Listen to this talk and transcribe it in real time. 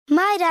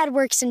My dad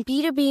works in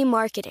B2B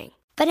marketing,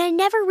 but I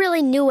never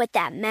really knew what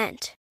that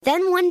meant.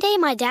 Then one day,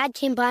 my dad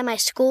came by my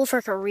school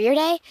for career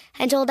day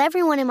and told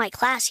everyone in my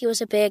class he was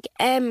a big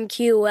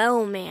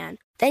MQL man.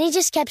 Then he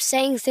just kept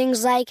saying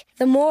things like,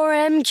 the more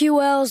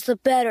MQLs, the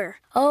better,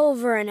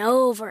 over and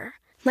over.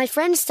 My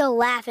friends still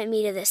laugh at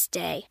me to this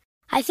day.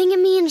 I think it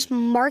means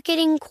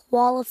marketing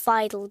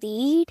qualified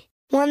lead.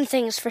 One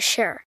thing's for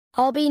sure.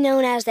 I'll be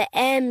known as the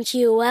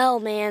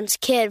MQL man's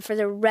kid for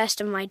the rest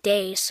of my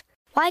days.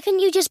 Why couldn't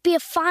you just be a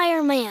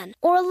fireman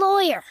or a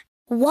lawyer?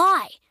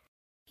 Why?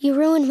 You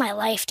ruined my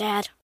life,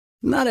 Dad.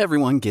 Not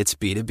everyone gets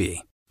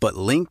B2B, but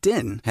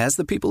LinkedIn has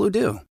the people who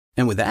do.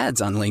 And with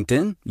ads on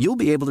LinkedIn, you'll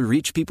be able to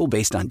reach people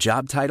based on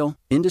job title,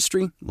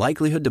 industry,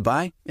 likelihood to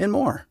buy, and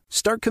more.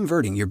 Start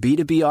converting your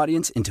B2B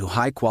audience into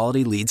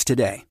high-quality leads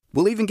today.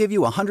 We'll even give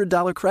you a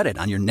 $100 credit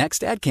on your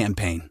next ad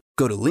campaign.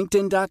 Go to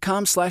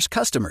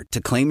linkedin.com/customer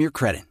to claim your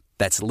credit.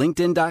 That's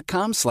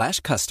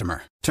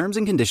linkedin.com/customer. Terms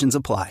and conditions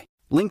apply.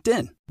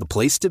 LinkedIn, the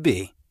place to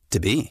be, to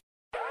be.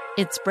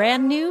 It's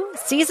brand new,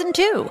 Season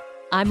 2.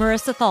 I'm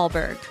Marissa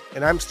Thalberg.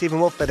 And I'm Stephen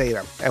Wolf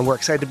Pereira, and we're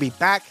excited to be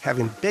back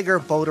having bigger,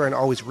 bolder, and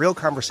always real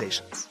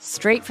conversations.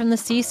 Straight from the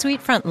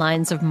C-suite front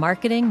lines of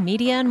marketing,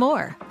 media, and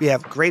more. We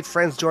have great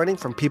friends joining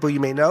from people you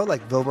may know,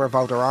 like Vilmer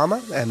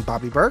Valderrama and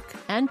Bobby Burke.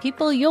 And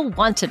people you'll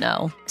want to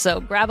know.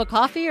 So grab a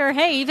coffee or,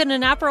 hey, even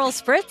an Aperol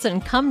Spritz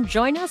and come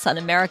join us on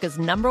America's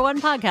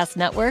 #1 podcast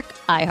network,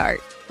 iHeart.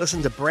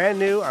 Listen to Brand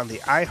New on the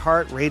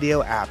iHeart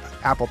Radio app,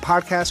 Apple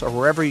Podcasts, or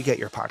wherever you get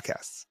your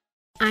podcasts.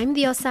 I'm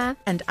Diosa.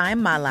 And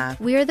I'm Mala.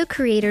 We are the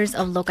creators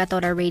of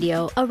Locatora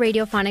Radio, a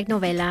radiophonic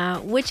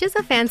novela, which is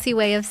a fancy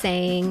way of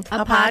saying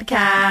a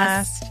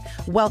podcast.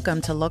 Welcome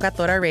to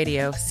Locatora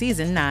Radio,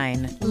 Season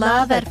 9.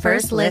 Love at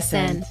first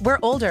listen. We're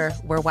older,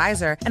 we're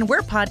wiser, and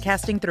we're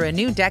podcasting through a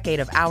new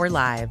decade of our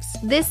lives.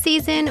 This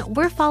season,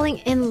 we're falling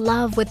in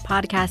love with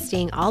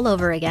podcasting all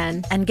over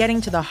again. And getting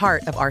to the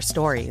heart of our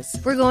stories.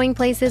 We're going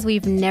places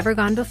we've never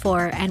gone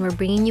before, and we're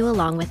bringing you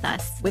along with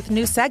us. With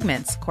new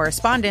segments,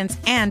 correspondence,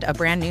 and a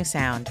brand new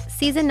sound.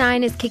 Season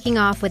 9 is kicking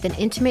off with an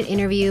intimate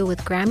interview with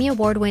Grammy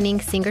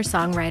Award-winning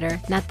singer-songwriter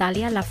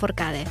Natalia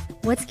Lafourcade.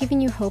 What's giving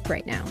you hope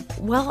right now?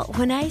 Well,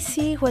 when I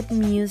see what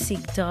music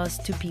does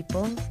to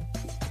people,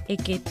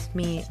 it gives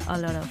me a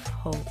lot of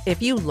hope.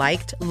 If you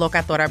liked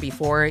Locatora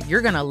before,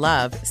 you're going to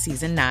love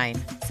Season 9.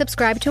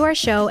 Subscribe to our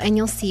show and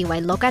you'll see why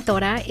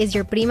Locatora is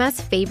your prima's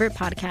favorite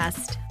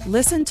podcast.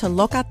 Listen to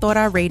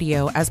Locatora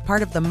Radio as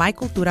part of the My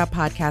Cultura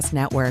Podcast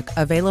Network,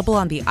 available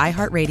on the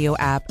iHeartRadio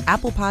app,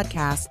 Apple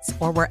Podcasts,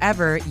 or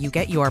wherever you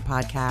get your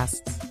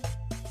podcasts.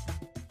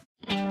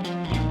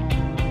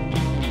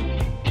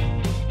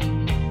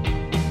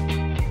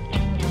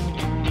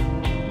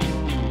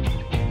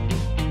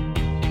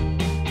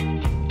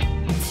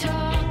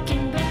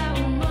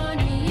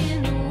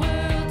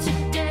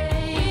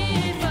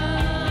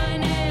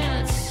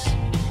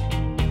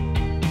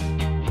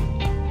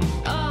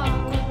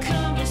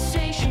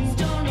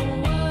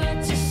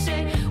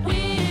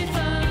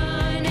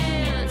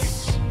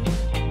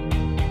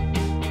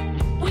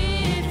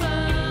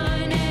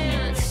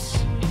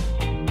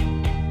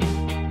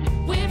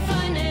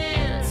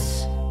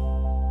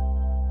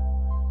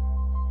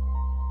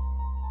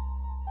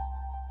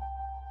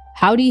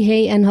 Howdy,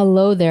 hey, and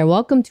hello there.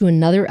 Welcome to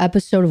another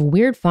episode of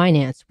Weird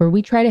Finance, where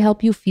we try to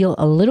help you feel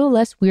a little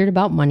less weird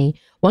about money,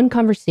 one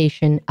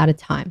conversation at a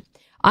time.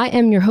 I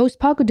am your host,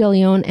 Paco De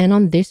Leon, and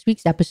on this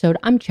week's episode,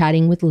 I'm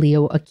chatting with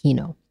Leo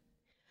Aquino.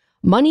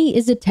 Money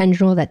is a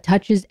tendril that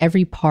touches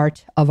every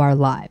part of our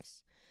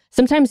lives.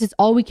 Sometimes it's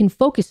all we can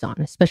focus on,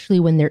 especially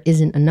when there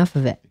isn't enough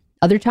of it.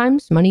 Other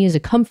times, money is a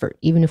comfort,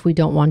 even if we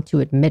don't want to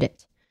admit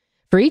it.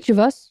 For each of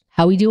us,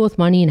 how we deal with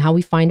money and how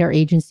we find our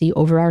agency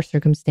over our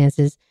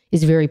circumstances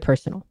is very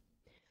personal.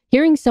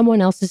 Hearing someone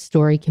else's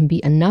story can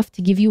be enough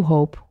to give you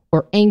hope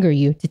or anger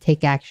you to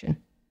take action.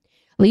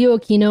 Leo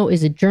Aquino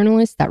is a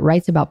journalist that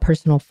writes about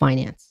personal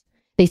finance.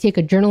 They take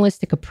a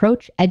journalistic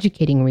approach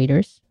educating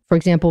readers, for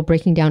example,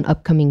 breaking down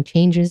upcoming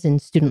changes in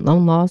student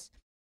loan laws,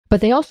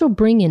 but they also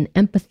bring an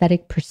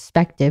empathetic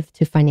perspective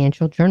to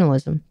financial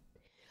journalism.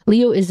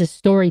 Leo is a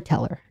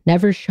storyteller,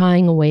 never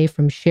shying away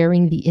from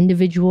sharing the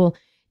individual,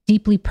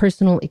 deeply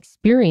personal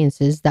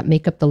experiences that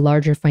make up the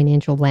larger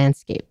financial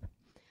landscape.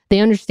 They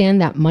understand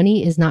that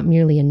money is not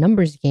merely a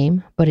numbers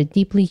game, but a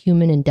deeply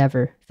human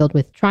endeavor filled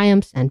with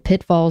triumphs and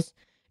pitfalls,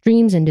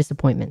 dreams and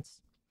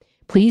disappointments.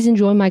 Please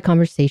enjoy my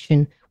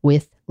conversation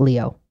with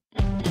Leo.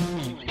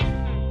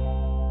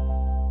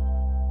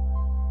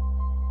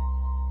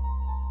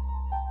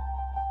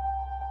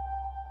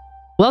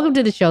 Welcome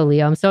to the show,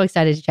 Leo. I'm so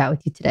excited to chat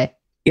with you today.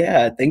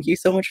 Yeah, thank you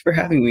so much for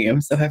having me.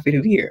 I'm so happy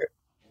to be here.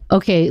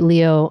 Okay,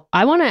 Leo,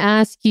 I want to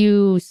ask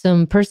you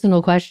some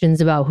personal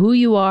questions about who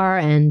you are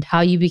and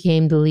how you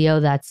became the Leo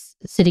that's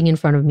sitting in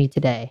front of me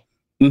today.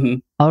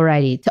 Mm-hmm.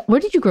 Alrighty. Where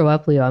did you grow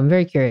up, Leo? I'm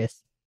very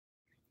curious.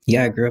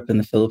 Yeah, I grew up in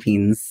the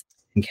Philippines,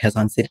 in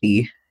Quezon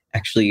City,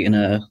 actually in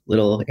a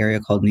little area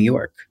called New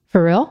York.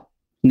 For real?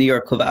 New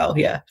York, Cubao,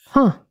 yeah.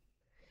 Huh.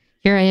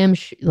 Here I am,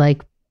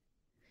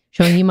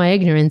 showing you my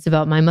ignorance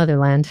about my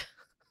motherland.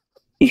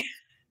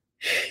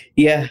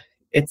 Yeah,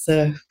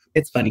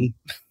 it's funny.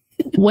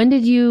 When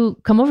did you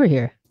come over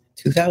here?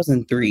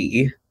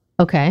 2003,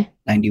 Okay.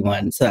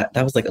 91. So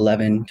that was like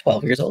 11,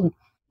 12 years old.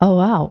 Oh,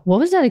 wow. What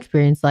was that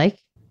experience like?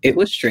 It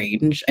was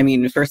strange. I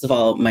mean, first of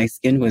all, my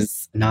skin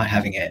was not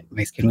having it.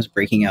 My skin was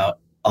breaking out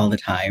all the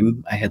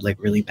time. I had like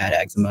really bad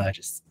eczema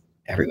just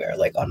everywhere,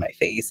 like on my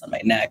face, on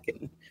my neck,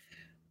 and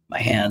my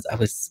hands. I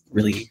was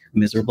really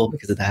miserable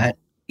because of that.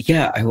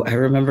 Yeah, I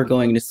remember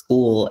going to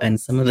school and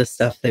some of the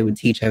stuff they would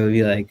teach, I would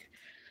be like,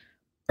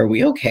 are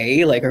we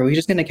okay? Like, are we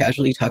just going to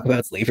casually talk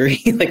about slavery?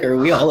 Like, are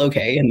we all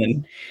okay? And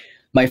then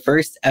my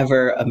first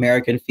ever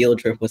American field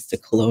trip was to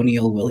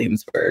Colonial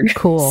Williamsburg.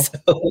 Cool.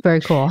 So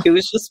very cool. It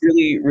was just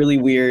really, really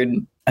weird.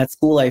 At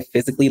school, I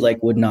physically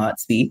like would not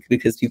speak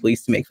because people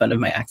used to make fun of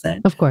my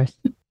accent. Of course.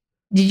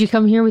 Did you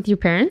come here with your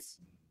parents?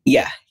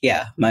 Yeah.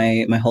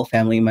 My whole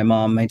family, my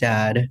mom, my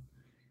dad.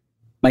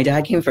 My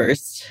dad came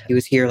first. He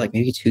was here like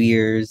maybe 2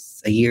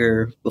 years, a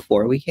year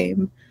before we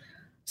came.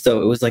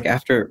 So it was like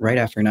right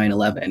after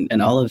 9/11,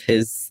 and all of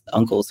his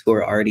uncles who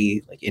were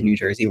already like in New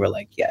Jersey were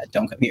like, yeah,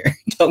 don't come here.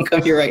 Don't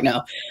come here right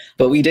now.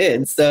 But we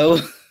did. So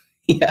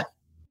yeah.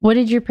 What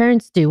did your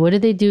parents do? What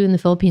did they do in the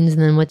Philippines?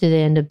 And then what did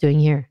they end up doing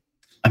here?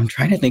 I'm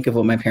trying to think of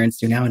what my parents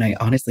do now. And I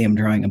honestly am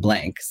drawing a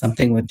blank.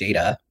 Something with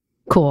data.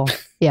 Cool.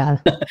 Yeah.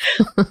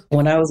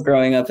 When I was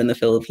growing up in the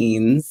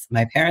Philippines,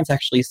 my parents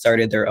actually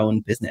started their own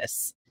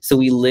business. So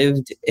we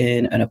lived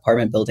in an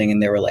apartment building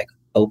and there were like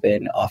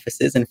open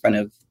offices in front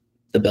of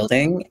the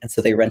building. And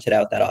so they rented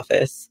out that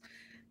office.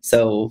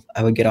 So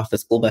I would get off the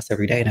school bus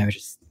every day and I would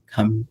just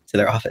come to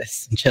their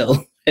office and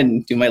chill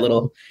and do my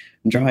little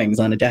drawings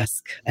on a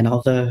desk. And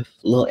all the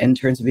little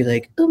interns would be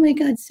like, oh my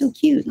God, so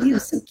cute.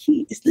 Leo's so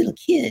cute, this little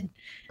kid.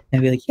 And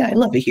I'd be like, yeah, I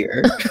love it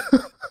here.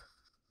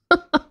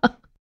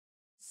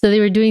 So they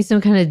were doing some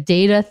kind of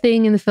data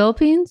thing in the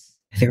Philippines?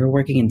 They were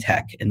working in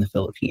tech in the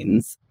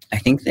Philippines. I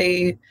think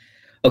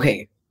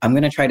okay, I'm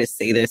going to try to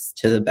say this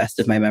to the best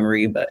of my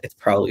memory, but it's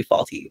probably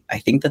faulty. I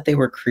think that they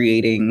were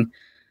creating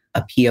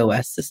a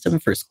POS system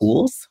for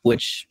schools,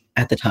 which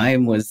at the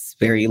time was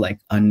very like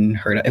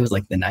unheard of. It was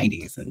like the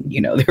 90s and,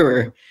 they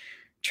were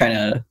trying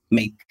to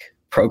make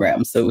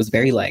programs. So it was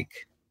very like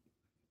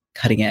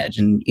cutting edge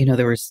and,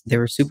 they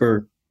were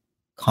super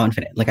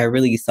confident. Like I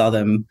really saw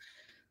them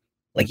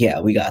like, yeah,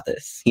 we got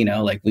this,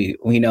 like we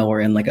know we're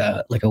in like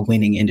a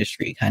winning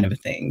industry kind of a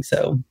thing.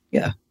 So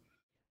yeah.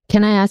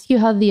 Can I ask you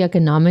how the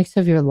economics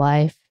of your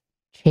life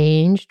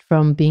changed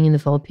from being in the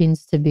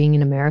Philippines to being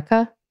in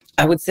America?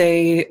 I would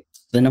say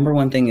the number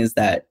one thing is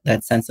that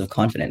sense of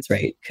confidence,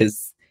 right?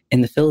 Because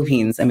in the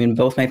Philippines, I mean,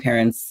 both my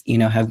parents,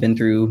 have been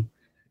through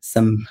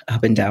some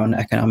up and down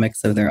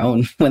economics of their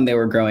own when they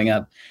were growing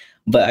up.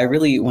 But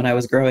when I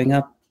was growing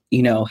up,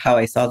 how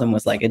I saw them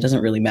was like, it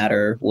doesn't really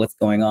matter what's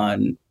going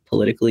on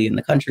politically in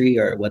the country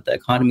or what the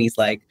economy's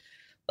like.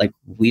 Like,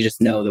 we just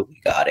know that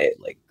we got it.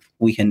 Like,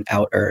 we can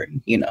out earn,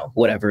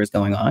 whatever is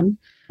going on.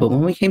 But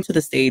when we came to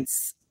the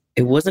States,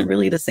 it wasn't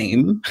really the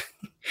same.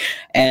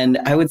 And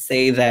I would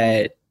say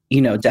that,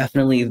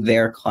 definitely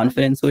their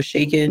confidence was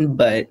shaken,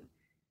 but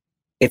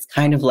it's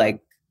kind of like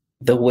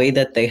the way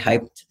that they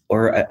hyped,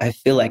 or I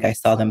feel like I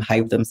saw them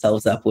hype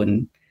themselves up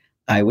when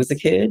I was a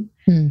kid.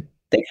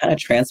 They kind of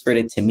transferred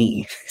it to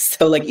me.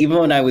 So like, even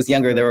when I was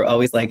younger, they were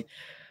always like,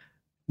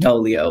 no,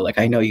 Leo, like,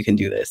 I know you can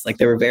do this. Like,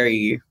 they were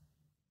very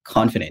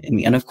confident in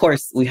me. And of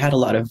course, we had a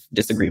lot of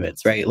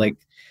disagreements, right? Like,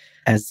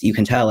 as you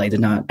can tell, I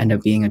did not end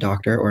up being a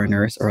doctor or a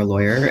nurse or a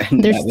lawyer.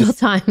 And there's still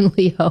time,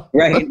 Leo.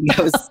 Right.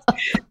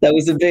 That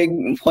was a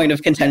big point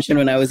of contention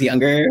when I was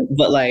younger.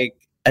 But like,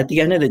 at the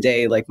end of the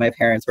day, like, my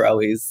parents were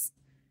always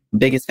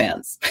biggest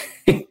fans.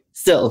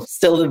 still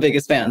the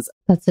biggest fans.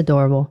 That's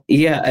adorable.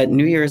 Yeah. At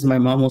New Year's, my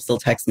mom will still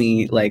text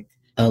me like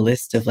a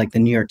list of like the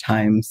New York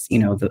Times,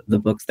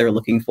 the books they're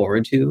looking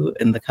forward to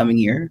in the coming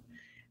year.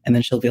 And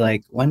then she'll be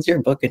like, when's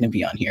your book going to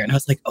be on here? And I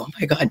was like, oh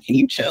my God, can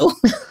you chill?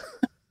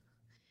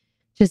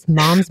 Just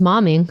moms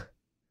momming.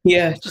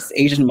 Yeah, just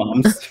Asian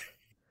moms.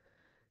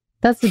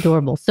 That's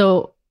adorable.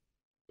 So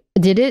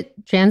did it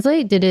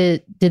translate?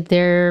 Did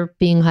their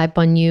being hype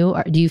on you?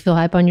 Or do you feel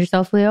hype on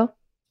yourself, Leo?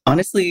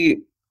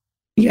 Honestly,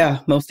 yeah,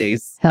 most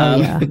days. Hell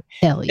yeah.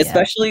 Hell yeah.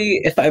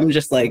 Especially if I'm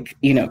just like,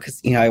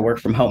 because, I work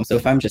from home. So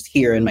if I'm just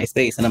here in my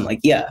space and I'm like,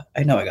 yeah,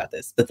 I know I got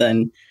this. But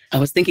then I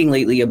was thinking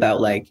lately about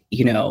like,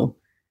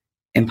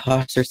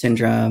 imposter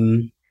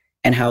syndrome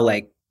and how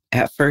like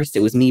at first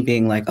it was me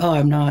being like,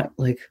 I'm not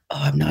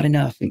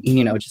enough,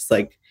 just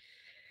like,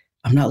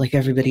 I'm not like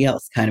everybody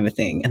else kind of a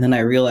thing. And then I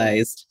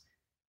realized,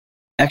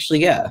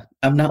 actually, yeah,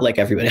 I'm not like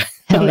everybody.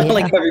 I'm not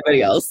like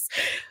everybody else.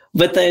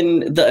 But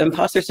then the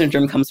imposter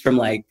syndrome comes from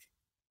like,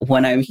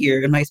 when I'm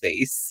here in my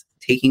space,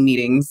 taking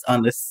meetings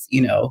on this,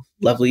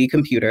 lovely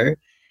computer.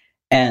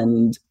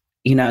 And,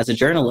 as a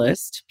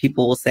journalist,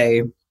 people will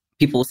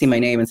see my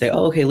name and say,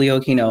 oh, okay, Leo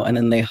Aquino. And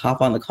then they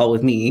hop on the call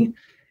with me.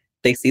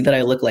 They see that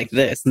I look like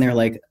this and they're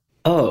like,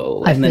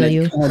 oh, and then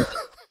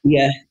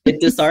it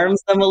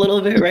disarms them a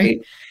little bit.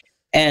 Right.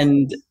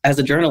 And as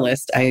a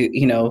journalist,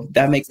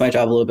 that makes my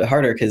job a little bit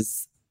harder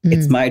because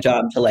it's my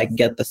job to like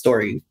get the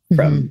story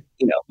from,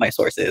 my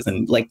sources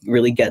and like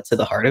really get to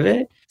the heart of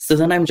it. So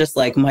then I'm just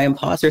like, my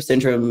imposter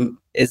syndrome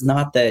is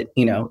not that,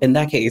 in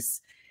that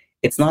case,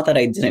 it's not that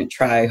I didn't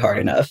try hard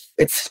enough.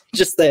 It's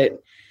just that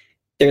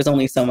there's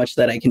only so much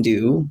that I can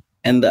do.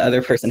 And the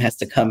other person has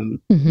to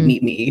come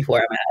meet me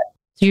where I'm at.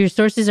 So your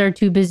sources are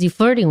too busy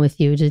flirting with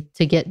you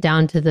to get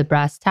down to the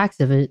brass tacks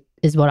of it,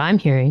 is what I'm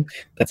hearing.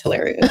 That's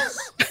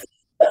hilarious.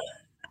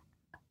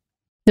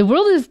 The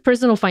world of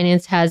personal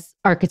finance has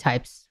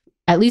archetypes,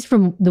 at least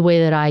from the way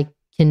that I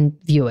can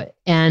view it.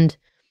 And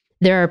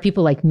there are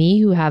people like me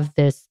who have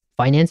this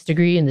finance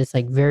degree and this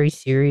like very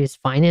serious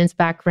finance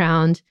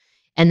background.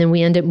 And then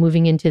we end up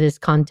moving into this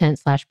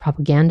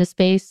content/propaganda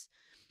space.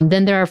 And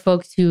then there are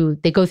folks who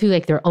they go through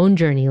like their own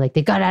journey, like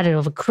they got out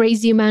of a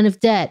crazy amount of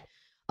debt.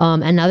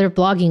 And now they're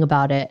blogging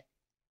about it.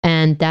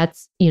 And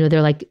that's,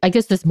 they're like, I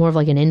guess that's more of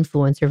like an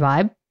influencer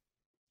vibe.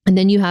 And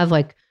then you have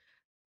like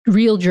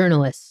real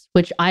journalists,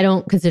 which I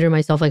don't consider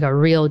myself like a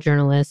real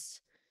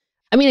journalist.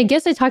 I mean, I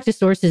guess I talk to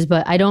sources,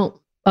 but I don't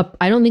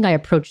think I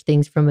approach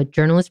things from a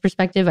journalist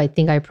perspective. I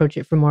think I approach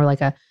it from more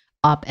like a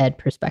op-ed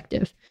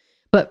perspective.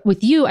 But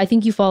with you, I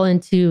think you fall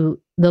into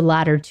the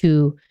latter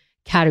two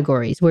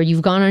categories where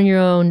you've gone on your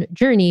own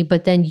journey,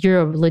 but then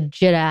you're a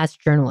legit ass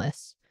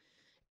journalist.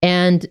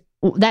 And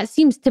that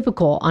seems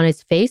typical on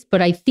its face,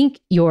 but I think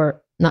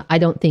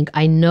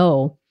I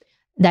know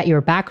that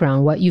your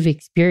background, what you've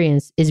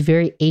experienced, is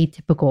very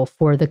atypical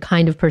for the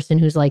kind of person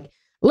who's like,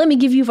 let me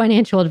give you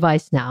financial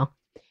advice now.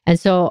 And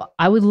so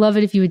I would love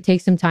it if you would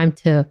take some time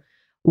to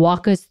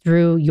walk us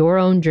through your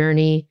own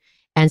journey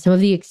and some of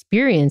the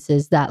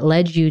experiences that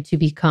led you to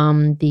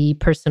become the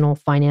personal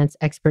finance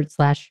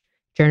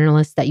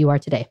expert/journalist that you are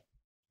today.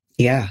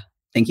 Yeah,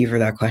 thank you for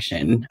that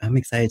question. I'm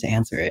excited to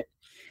answer it.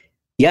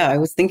 Yeah, I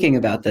was thinking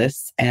about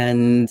this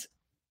and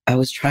I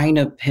was trying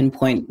to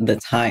pinpoint the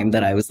time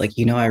that I was like,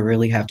 I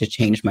really have to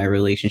change my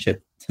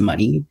relationship to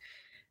money.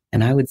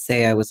 And I would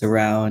say I was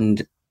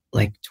around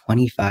like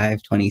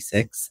 25,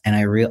 26. And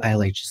I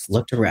like just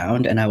looked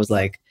around and I was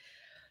like,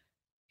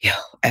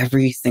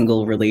 every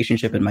single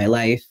relationship in my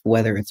life,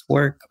 whether it's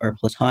work or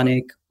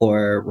platonic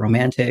or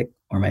romantic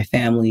or my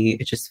family,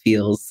 it just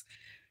feels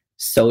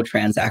so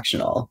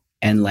transactional.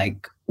 And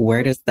like,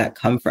 where does that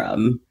come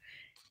from?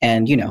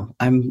 And,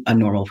 I'm a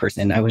normal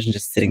person. I wasn't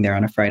just sitting there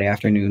on a Friday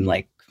afternoon,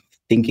 like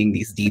thinking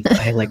these deep,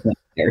 I like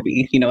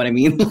therapy, you know what I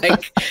mean?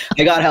 Like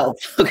I got help.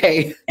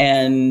 Okay.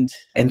 And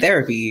in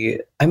therapy,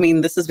 I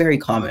mean, this is very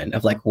common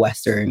of like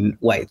Western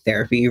white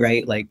therapy,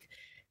 right? Like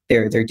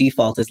their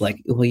default is like,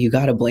 well, you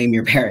got to blame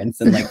your parents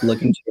and like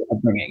look into your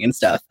upbringing and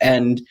stuff.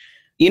 And,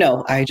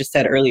 I just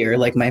said earlier,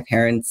 like my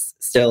parents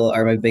still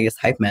are my biggest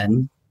hype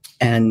men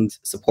and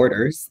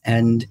supporters.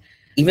 And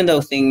even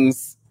though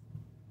things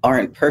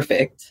aren't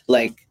perfect,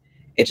 like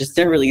it just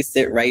didn't really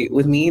sit right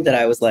with me that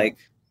I was like,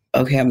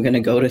 okay, I'm going to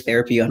go to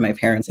therapy on my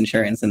parents'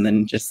 insurance and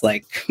then just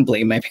like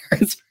blame my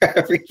parents for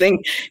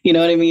everything. You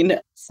know what I mean?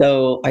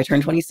 So I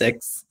turned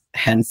 26,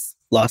 hence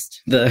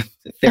lost the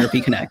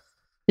therapy connect.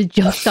 The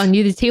joke's on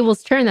you. The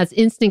tables turn. That's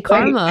instant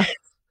karma. Right.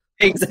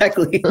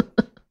 Exactly.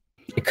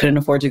 I couldn't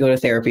afford to go to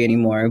therapy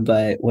anymore.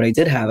 But what I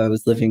did have, I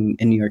was living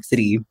in New York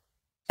City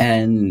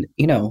and,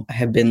 I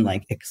have been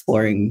like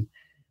exploring.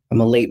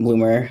 I'm a late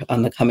bloomer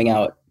on the coming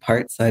out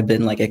part. So I've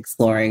been like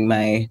exploring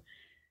my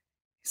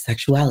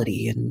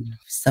sexuality and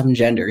some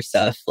gender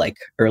stuff like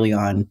early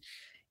on.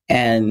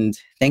 And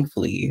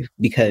thankfully,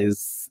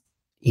 because,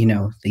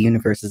 the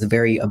universe is a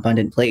very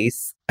abundant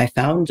place, I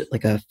found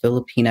like a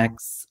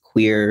Filipinx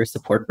queer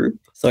support group.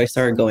 So I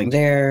started going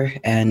there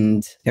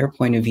and their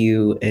point of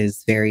view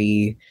is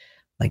very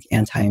like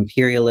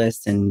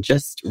anti-imperialist and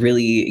just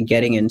really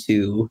getting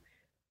into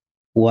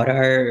what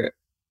are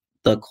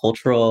the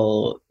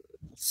cultural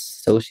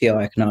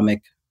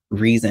socioeconomic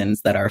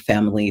reasons that our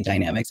family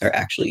dynamics are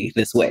actually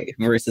this way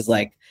versus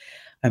like,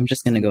 I'm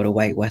just going to go to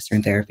white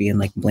Western therapy and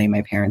like blame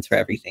my parents for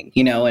everything,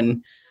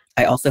 And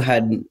I also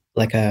had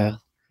like a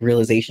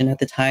realization at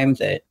the time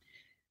that,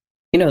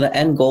 the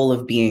end goal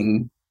of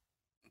being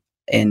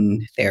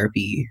in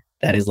therapy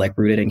that is like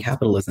rooted in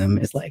capitalism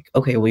is like,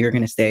 okay, well, you're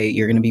going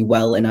to be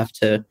well enough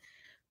to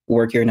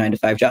work your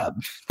 9-to-5 job.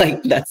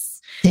 Like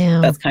that's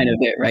kind of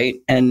it. Right.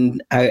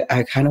 And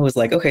I kind of was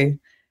like, okay,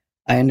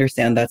 I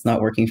understand that's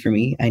not working for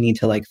me. I need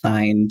to like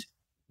find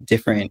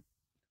different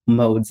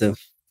modes of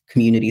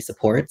community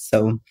support.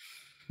 So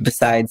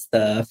besides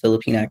the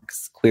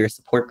Filipinx queer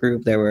support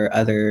group, there were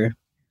other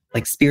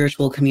like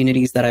spiritual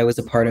communities that I was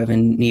a part of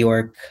in New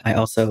York. I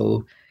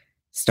also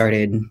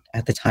started,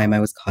 at the time I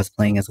was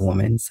cosplaying as a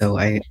woman. So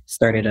I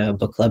started a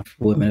book club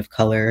for women of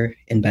color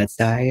in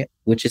Bed-Stuy,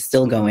 which is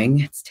still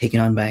going. It's taken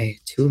on by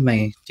two of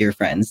my dear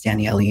friends,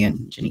 Danielle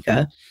and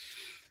Janika.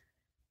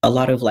 A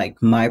lot of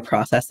like my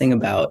processing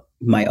about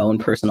my own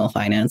personal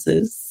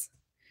finances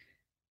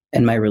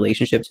and my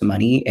relationship to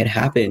money, it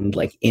happened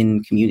like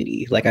in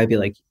community. Like I'd be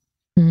like,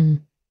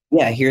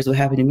 yeah, here's what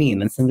happened to me.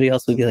 And then somebody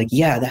else would be like,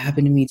 yeah, that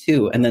happened to me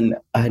too. And then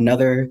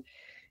another,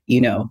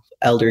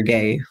 elder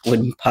gay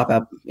would pop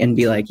up and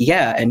be like,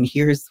 yeah, and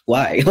here's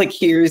why. Like,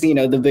 here's,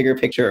 the bigger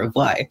picture of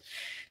why.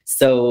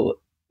 So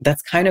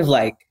that's kind of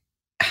like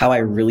how I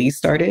really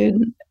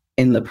started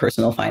in the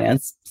personal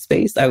finance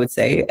space, I would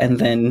say. And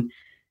then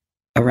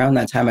around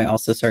that time, I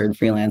also started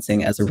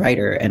freelancing as a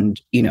writer. And,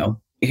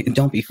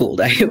 don't be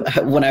fooled.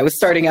 When I was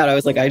starting out, I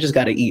was like, I just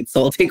got to eat.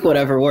 So I'll take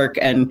whatever work.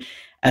 And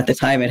at the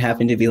time, it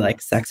happened to be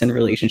like sex and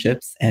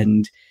relationships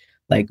and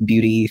like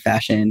beauty,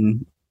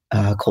 fashion,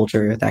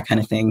 culture, that kind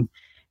of thing.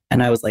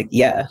 And I was like,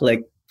 yeah,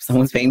 like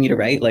someone's paying me to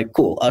write. Like,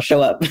 cool, I'll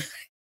show up.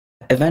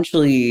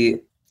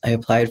 Eventually, I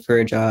applied for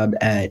a job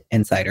at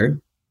Insider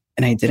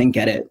and I didn't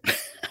get it.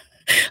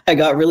 I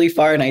got really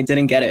far and I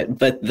didn't get it.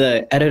 But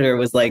the editor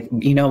was like,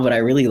 but I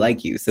really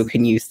like you. So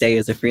can you stay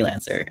as a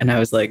freelancer? And I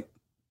was like,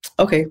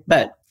 okay,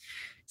 bet.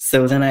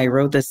 So then I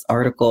wrote this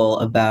article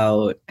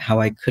about how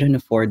I couldn't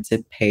afford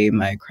to pay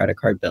my credit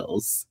card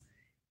bills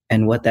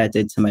and what that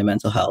did to my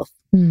mental health.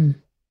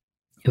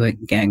 It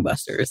went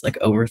gangbusters, like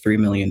over 3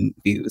 million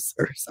views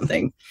or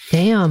something.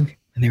 Damn.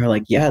 And they were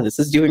like, yeah, this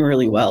is doing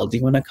really well. Do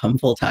you want to come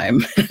full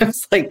time? I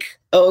was like,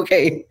 oh,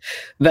 okay,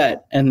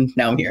 bet. And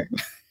now I'm here.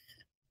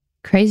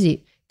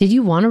 Crazy. Did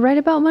you want to write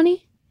about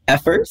money?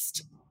 At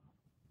first,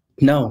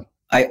 no.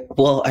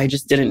 I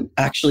just didn't.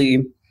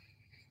 Actually,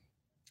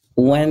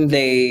 when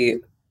they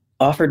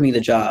offered me the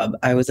job,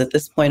 I was at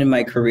this point in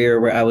my career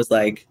where I was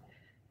like,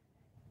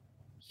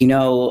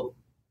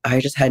 I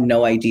just had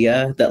no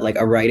idea that like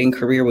a writing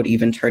career would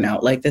even turn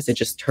out like this. It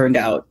just turned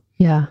out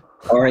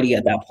already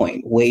at that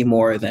point, way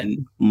more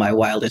than my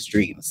wildest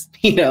dreams,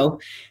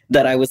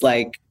 that I was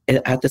like,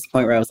 at this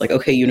point where I was like,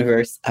 okay,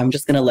 universe, I'm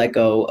just going to let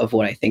go of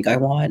what I think I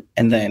want.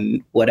 And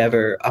then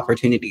whatever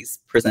opportunities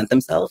present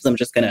themselves, I'm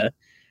just going to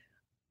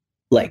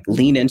like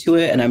lean into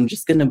it. And I'm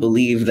just going to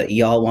believe that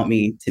y'all want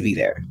me to be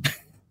there.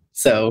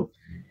 So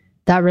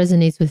that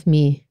resonates with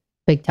me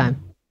big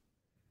time.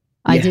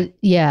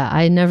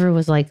 I never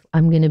was like,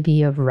 I'm going to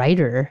be a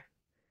writer.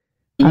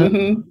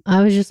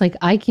 I was just like,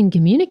 I can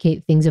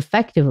communicate things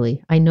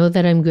effectively. I know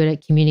that I'm good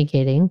at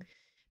communicating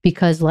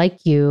because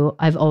like you,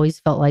 I've always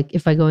felt like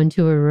if I go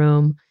into a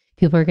room,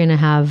 people are going to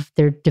have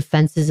their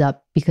defenses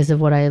up because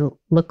of what I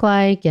look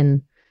like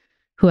and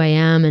who I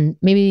am. And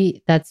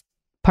maybe that's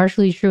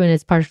partially true and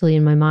it's partially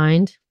in my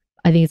mind.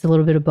 I think it's a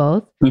little bit of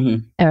both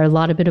or a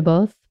lot of bit of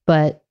both.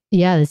 But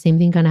yeah, the same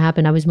thing kind of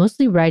happened. I was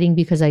mostly writing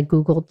because I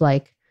Googled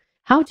like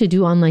how to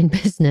do online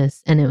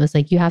business. And it was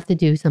like, you have to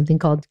do something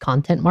called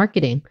content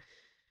marketing.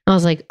 I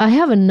was like, I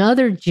have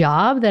another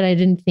job that I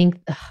didn't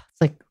think.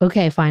 It's like,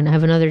 okay, fine. I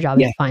have another job.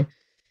 Yeah. It's fine.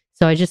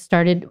 So I just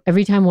started,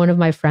 every time one of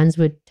my friends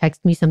would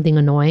text me something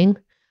annoying,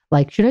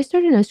 like, should I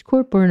start an S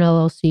Corp or an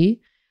LLC?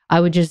 I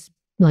would just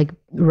like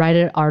write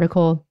an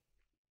article,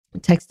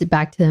 text it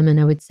back to them. And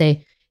I would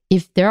say,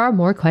 if there are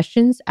more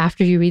questions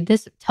after you read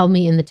this, tell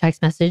me in the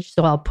text message.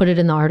 So I'll put it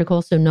in the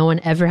article so no one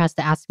ever has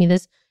to ask me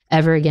this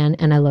ever again.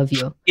 And I love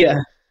you. Yeah.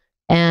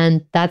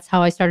 And that's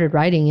how I started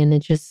writing. And it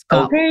just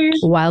got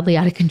wildly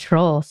out of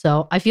control.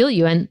 So I feel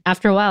you. And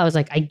after a while, I was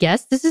like, I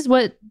guess this is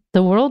what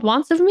the world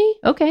wants of me.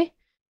 Okay.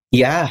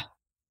 Yeah.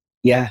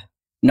 Yeah.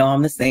 No,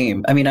 I'm the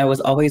same. I mean, I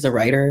was always a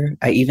writer.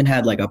 I even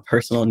had like a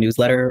personal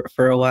newsletter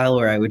for a while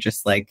where I would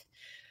just like,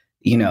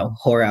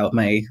 whore out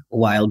my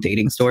wild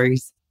dating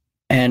stories.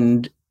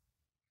 And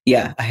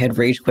yeah, I had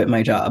rage quit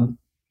my job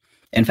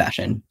in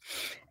fashion.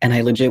 And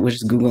I legit was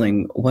just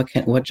Googling,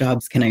 what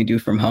jobs can I do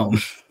from home?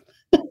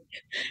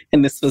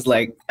 And this was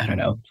like, I don't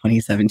know,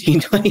 2017,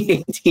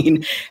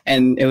 2018.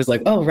 And it was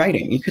like, oh,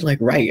 writing. You could like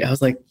write. I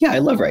was like, yeah, I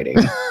love writing.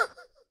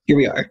 Here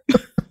we are.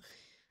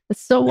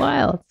 It's so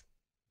wild.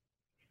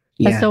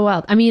 That's so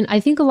wild. I mean, I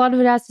think a lot of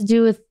it has to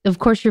do with, of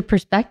course, your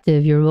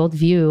perspective, your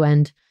worldview,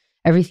 and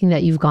everything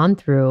that you've gone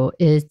through.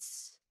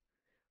 It's,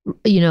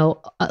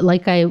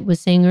 like I was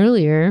saying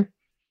earlier,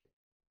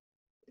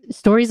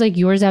 stories like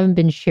yours haven't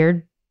been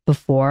shared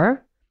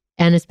before,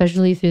 and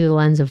especially through the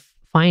lens of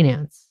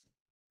finance,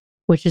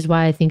 which is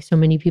why I think so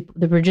many people,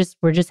 that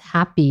we're just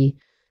happy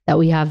that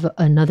we have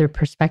another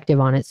perspective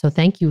on it. So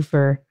thank you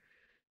for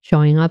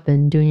showing up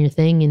and doing your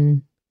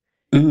thing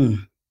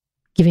and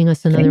giving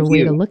us another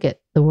way to look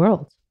at the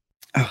world.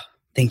 Oh,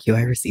 thank you.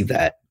 I received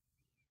that.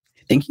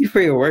 Thank you for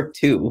your work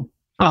too.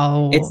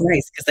 Oh, it's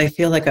nice because I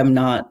feel like I'm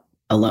not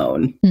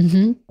alone.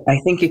 I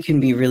think it can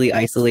be really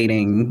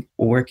isolating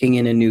working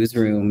in a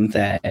newsroom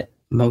that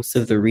most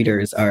of the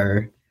readers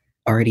are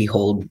already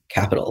hold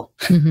capital,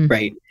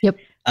 right? Yep.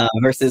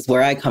 Versus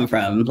where I come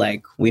from,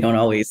 like we don't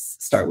always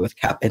start with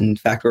cap. In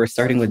fact, we're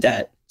starting with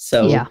debt.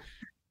 So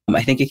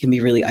I think it can be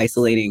really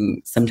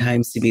isolating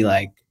sometimes to be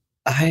like,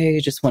 I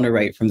just want to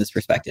write from this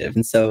perspective.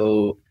 And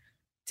so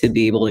to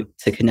be able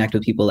to connect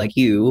with people like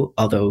you,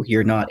 although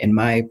you're not in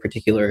my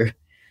particular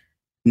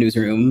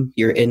newsroom,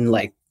 you're in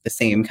like the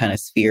same kind of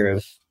sphere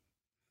of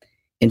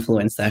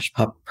influence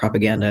 /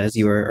 propaganda as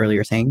you were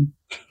earlier saying.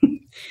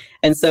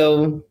 And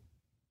so,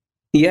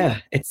 yeah,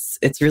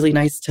 it's really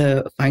nice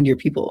to find your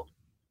people.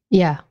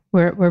 Yeah,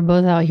 we're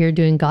both out here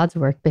doing God's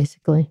work,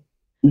 basically.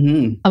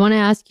 I want to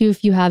ask you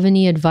if you have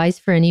any advice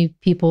for any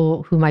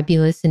people who might be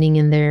listening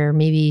and they're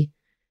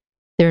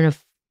in a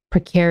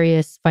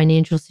precarious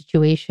financial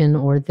situation,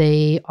 or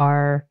they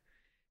are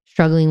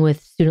struggling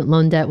with student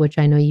loan debt, which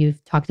I know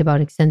you've talked about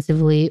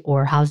extensively,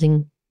 or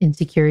housing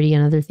insecurity,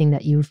 another thing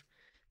that you've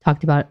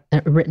talked about,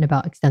 written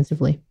about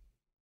extensively?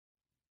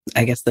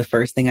 I guess the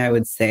first thing I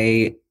would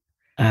say,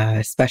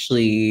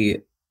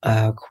 especially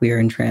queer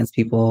and trans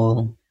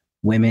people,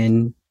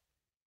 women,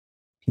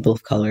 people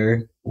of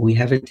color, we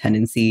have a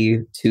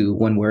tendency to,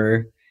 when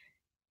we're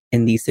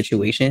in these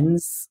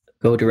situations,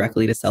 go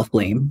directly to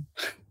self-blame.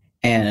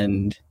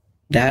 And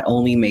that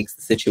only makes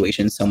the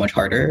situation so much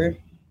harder.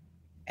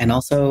 And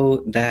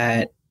also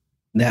that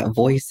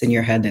voice in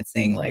your head that's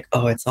saying like,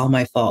 oh, it's all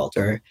my fault.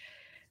 Or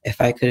if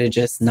I could have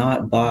just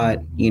not bought,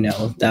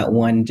 that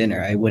one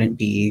dinner, I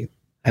wouldn't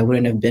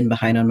have been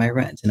behind on my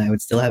rent and I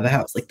would still have a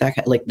house. Like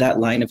that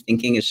line of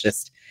thinking is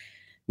just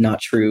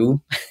not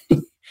true.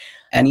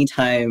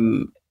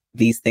 Anytime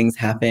these things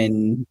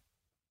happen,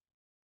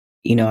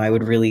 I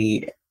would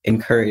really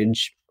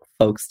encourage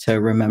folks to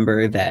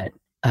remember that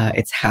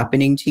it's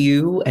happening to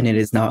you and it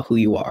is not who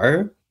you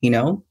are,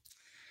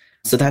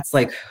 So that's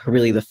like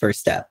really the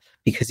first step,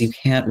 because you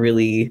can't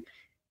really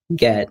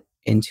get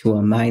into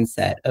a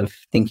mindset of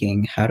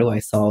thinking, how do I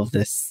solve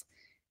this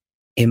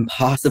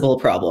impossible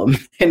problem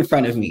in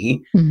front of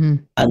me?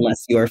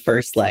 Unless you're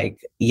first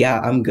like,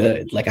 yeah, I'm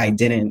good. Like I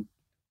didn't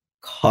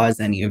cause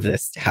any of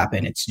this to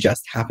happen. It's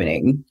just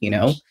happening,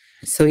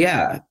 So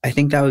yeah, I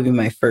think that would be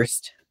my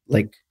first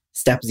like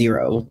step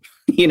 0,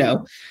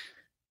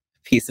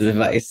 piece of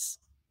advice.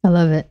 I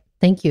love it.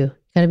 Thank you.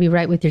 Got to be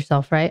right with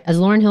yourself, right? As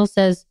Lauryn Hill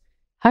says,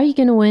 how are you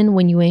going to win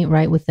when you ain't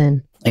right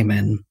within?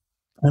 Amen.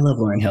 I love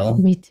Lauryn Hill.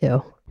 Me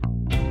too.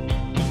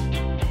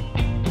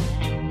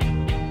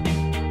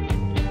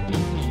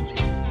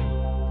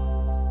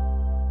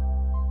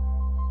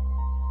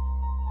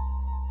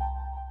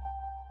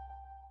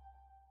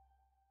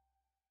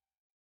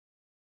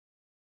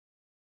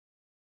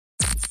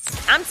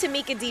 I'm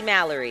Tamika D.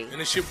 Mallory. And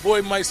it's your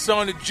boy, my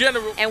son, the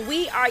General. And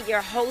we are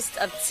your hosts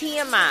of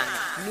TMI.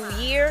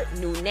 New year,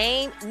 new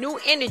name, new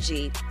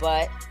energy,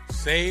 but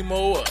same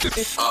old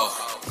us.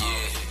 Oh,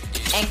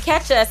 yeah. And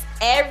catch us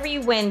every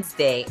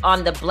Wednesday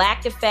on the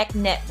Black Effect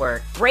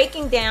Network,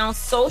 breaking down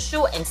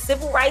social and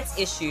civil rights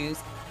issues,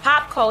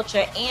 pop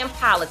culture, and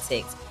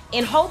politics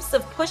in hopes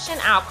of pushing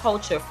our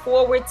culture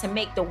forward to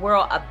make the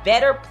world a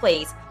better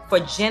place for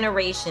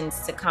generations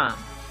to come.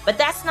 But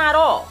that's not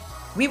all.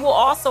 We will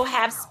also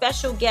have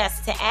special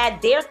guests to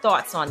add their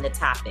thoughts on the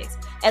topics,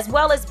 as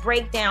well as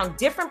break down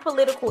different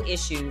political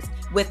issues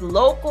with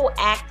local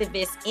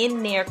activists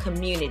in their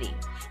community.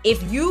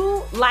 If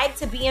you like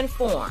to be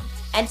informed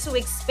and to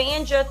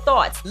expand your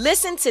thoughts,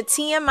 listen to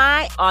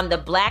TMI on the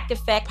Black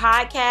Effect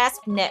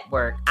Podcast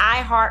Network,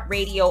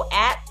 iHeartRadio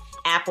app,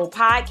 Apple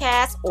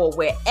Podcasts, or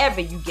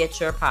wherever you get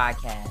your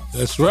podcasts.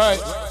 That's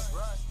right.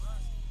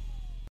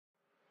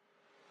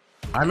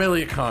 I'm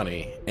Elliot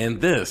Connie, and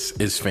this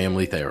is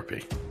Family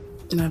Therapy.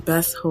 My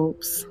best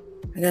hopes,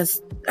 I guess,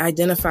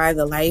 identify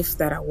the life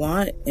that I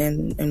want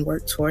and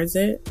work towards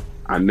it.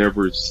 I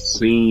never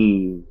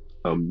seen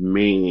a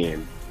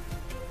man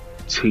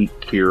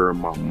take care of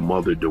my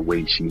mother the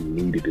way she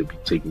needed to be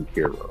taken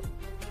care of.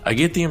 I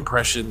get the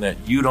impression that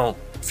you don't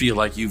feel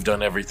like you've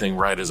done everything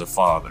right as a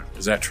father.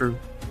 Is that true?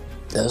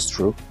 That's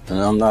true, and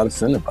I'm not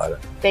offended by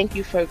that. Thank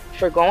you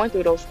for going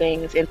through those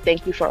things, and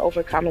thank you for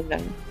overcoming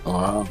them.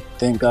 Wow.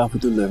 Thank God for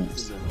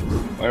deliverance.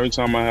 Every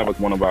time I have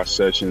one of our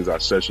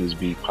sessions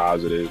be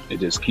positive. It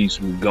just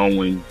keeps me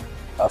going.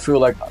 I feel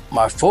like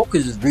my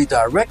focus is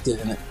redirected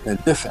in a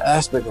different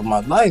aspect of my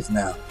life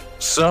now.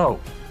 So,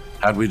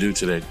 how'd we do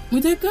today?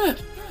 We did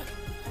good.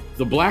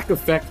 The Black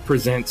Effect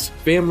presents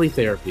Family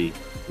Therapy.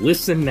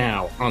 Listen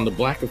now on the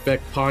Black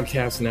Effect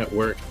Podcast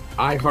Network,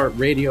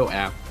 iHeartRadio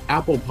app,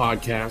 Apple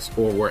Podcasts,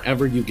 or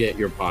wherever you get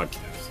your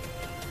podcasts.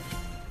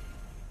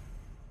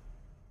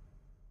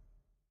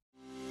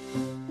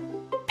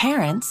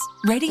 Parents,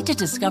 ready to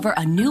discover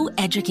a new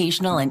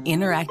educational and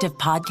interactive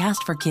podcast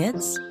for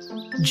kids?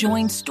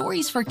 Join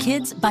Stories for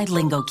Kids by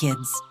Lingo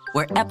Kids,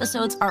 where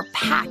episodes are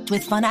packed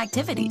with fun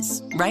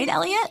activities. Right,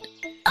 Elliot?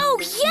 Oh,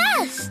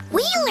 yes!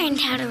 We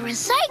learned how to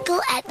recycle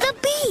at the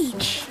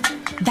beach.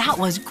 That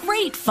was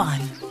great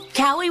fun.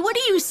 Callie, what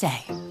do you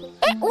say?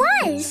 It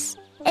was.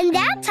 And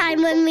that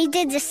time when we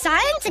did the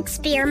science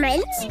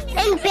experiments,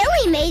 and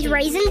Billy made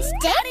raisins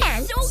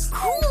dance. So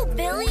cool,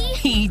 Billy.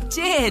 He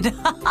did.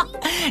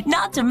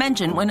 Not to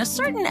mention when a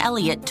certain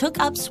Elliot took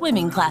up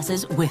swimming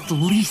classes with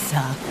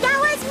Lisa. That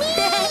was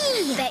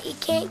me! Bet you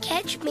can't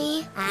catch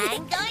me.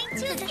 I'm going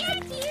to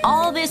get you.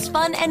 All this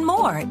fun and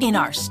more in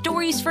our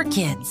Stories for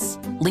Kids.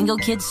 Lingo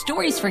Kids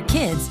Stories for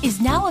Kids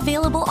is now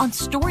available on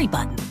Story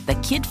Button, the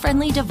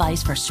kid-friendly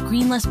device for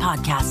screenless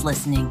podcast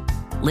listening.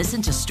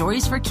 Listen to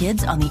Stories for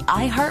Kids on the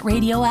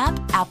iHeartRadio app,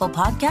 Apple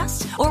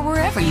Podcasts, or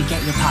wherever you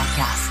get your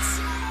podcasts.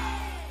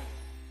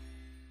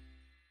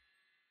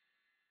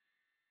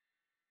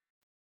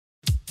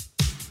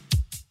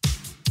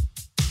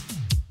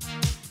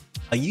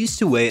 I used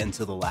to wait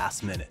until the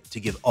last minute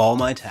to give all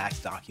my tax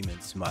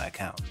documents to my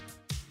accountant.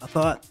 I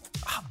thought,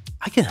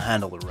 I can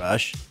handle the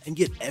rush and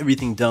get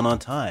everything done on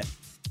time.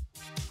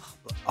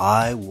 But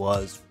I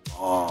was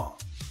wrong.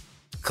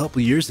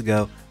 couple years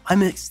ago, I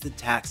mixed the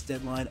tax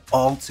deadline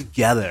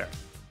altogether.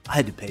 I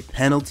had to pay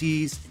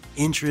penalties and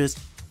interest.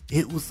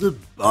 It was a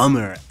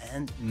bummer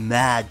and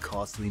mad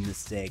costly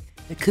mistake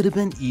that could have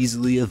been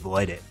easily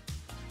avoided.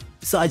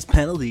 Besides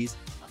penalties,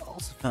 I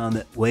also found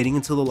that waiting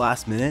until the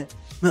last minute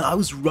meant I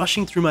was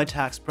rushing through my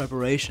tax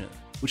preparation,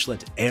 which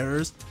led to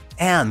errors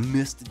and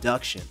missed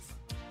deductions.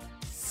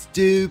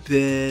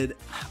 Stupid,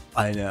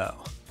 I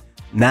know.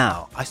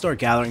 Now, I start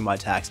gathering my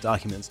tax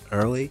documents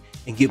early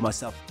and give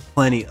myself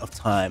plenty of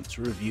time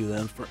to review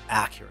them for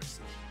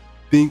accuracy.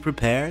 Being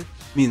prepared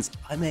means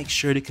I make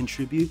sure to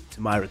contribute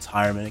to my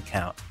retirement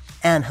account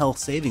and health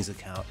savings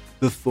account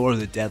before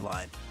the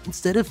deadline,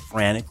 instead of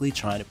frantically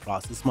trying to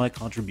process my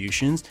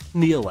contributions in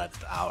the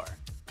 11th hour.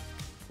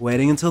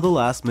 Waiting until the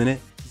last minute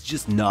is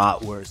just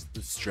not worth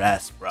the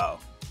stress, bro.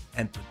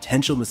 And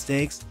potential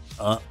mistakes,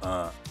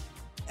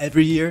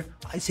 Every year,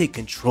 I take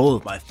control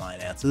of my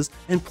finances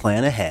and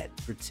plan ahead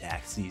for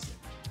tax season.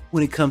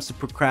 When it comes to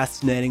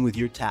procrastinating with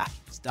your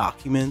tax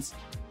documents,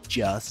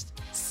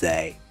 just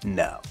say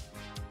no.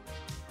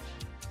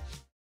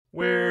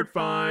 Weird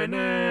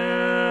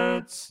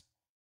Finance.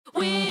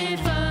 Weird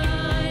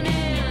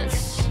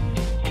Finance.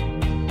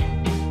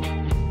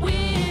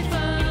 Weird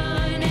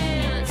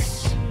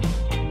Finance.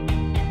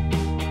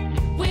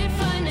 Weird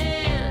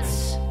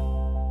Finance.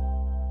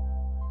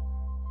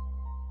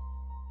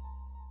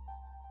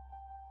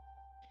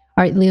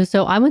 All right, Leo.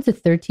 So I went to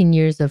 13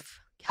 years of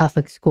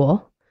Catholic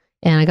school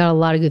and I got a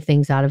lot of good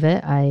things out of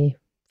it. I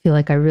feel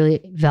like I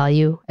really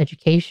value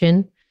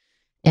education,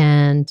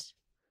 and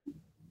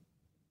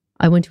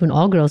I went to an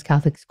all-girls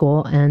Catholic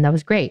school and that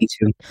was great. Me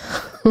too.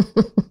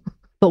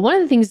 But one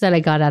of the things that I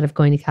got out of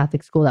going to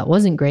Catholic school that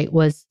wasn't great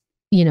was,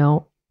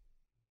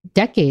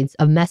 decades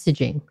of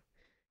messaging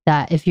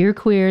that if you're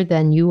queer,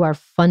 then you are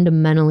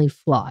fundamentally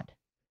flawed,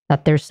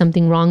 that there's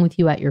something wrong with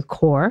you at your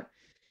core.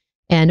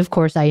 And of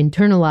course, I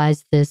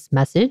internalized this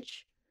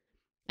message.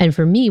 And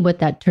for me, what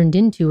that turned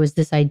into was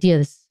this idea,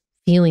 this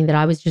feeling that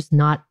I was just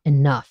not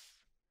enough.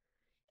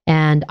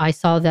 And I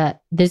saw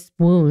that this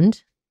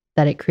wound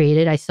that it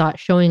created, I saw it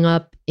showing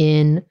up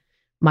in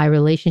my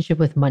relationship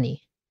with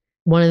money.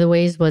 One of the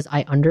ways was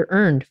I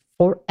under-earned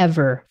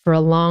forever. For a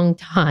long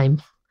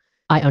time,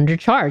 I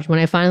undercharged. When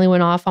I finally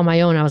went off on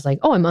my own, I was like,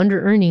 oh, I'm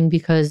under-earning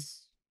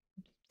because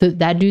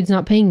that dude's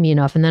not paying me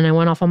enough. And then I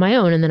went off on my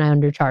own and then I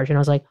undercharged. And I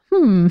was like,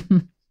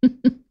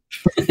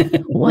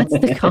 what's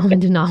the common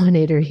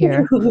denominator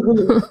here?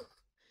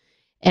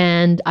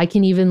 And I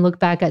can even look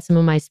back at some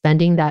of my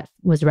spending that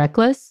was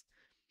reckless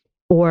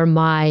or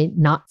my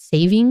not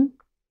saving.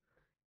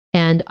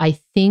 And I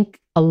think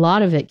a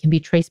lot of it can be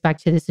traced back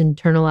to this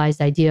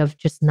internalized idea of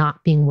just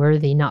not being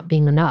worthy, not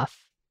being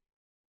enough.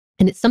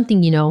 And it's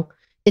something,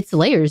 it's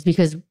layers,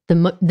 because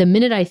the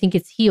minute I think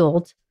it's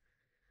healed,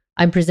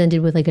 I'm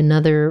presented with like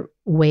another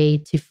way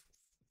to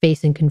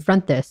face and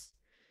confront this.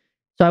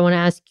 So I want to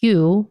ask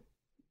you,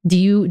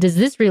 does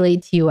this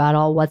relate to you at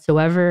all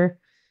whatsoever?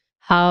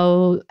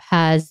 How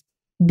has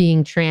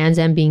being trans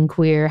and being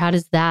queer, how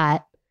does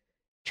that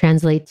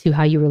translate to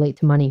how you relate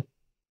to money?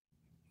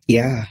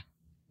 Yeah.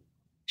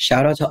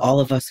 Shout out to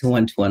all of us who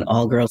went to an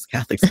all-girls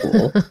Catholic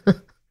school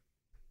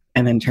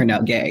and then turned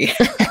out gay.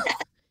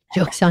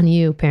 Joke's on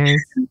you,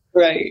 parents.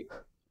 Right.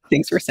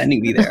 Thanks for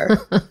sending me there.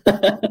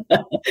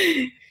 A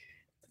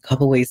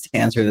couple ways to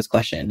answer this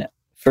question.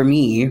 For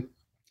me,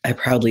 I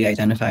proudly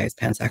identify as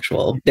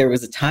pansexual. There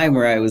was a time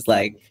where I was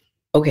like,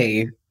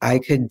 okay, I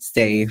could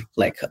stay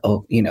like, a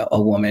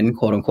woman,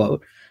 quote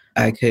unquote.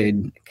 I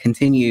could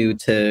continue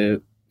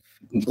to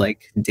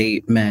like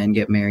date men,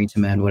 get married to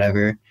men,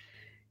 whatever.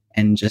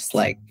 And just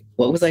like,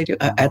 what was I doing?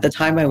 At the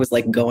time, I was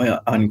like going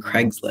on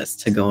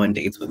Craigslist to go on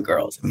dates with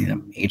girls. I mean,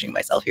 I'm aging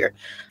myself here.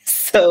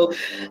 So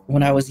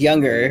when I was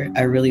younger,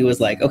 I really was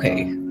like,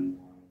 okay,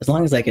 as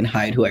long as I can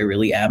hide who I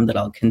really am, that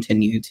I'll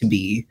continue to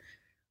be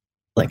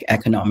like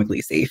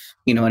economically safe.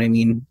 You know what I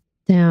mean?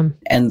 Damn.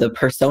 And the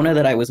persona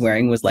that I was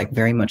wearing was like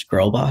very much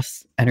girl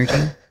boss energy.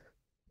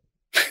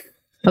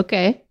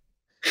 Okay.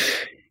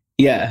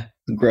 Yeah.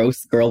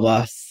 Gross girl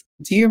boss.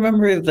 Do you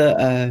remember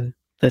the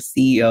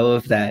CEO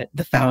of that,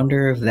 the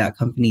founder of that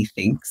company,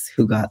 Thinks,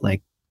 who got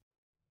like,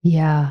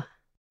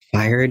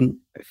 fired,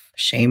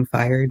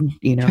 fired,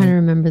 Trying to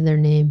remember their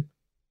name.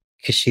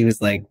 Because she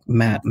was like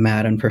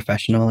mad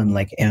unprofessional and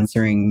like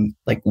answering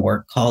like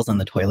work calls on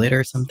the toilet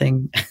or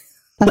something.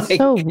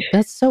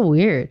 That's so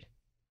weird.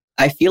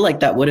 I feel like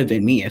that would have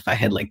been me if I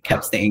had like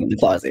kept staying in the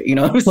closet. You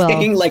know what I'm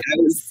saying? Like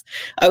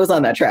I was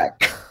on that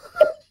track.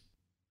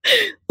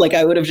 Like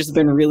I would have just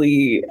been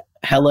really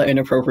hella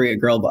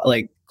inappropriate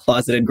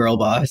closeted girl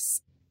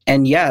boss.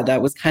 And yeah,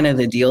 that was kind of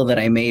the deal that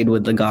I made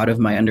with the God of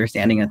my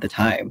understanding at the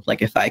time.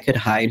 Like if I could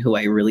hide who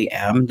I really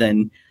am,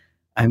 then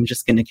I'm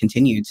just going to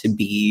continue to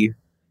be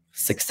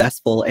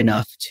successful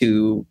enough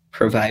to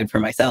provide for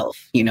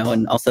myself,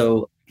 and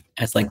also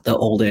as like the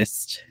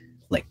oldest,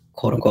 like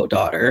quote unquote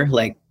daughter,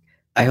 like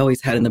I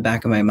always had in the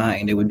back of my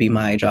mind, it would be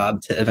my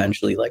job to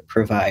eventually like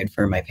provide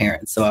for my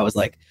parents. So I was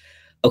like,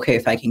 okay,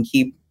 if I can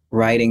keep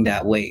riding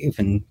that wave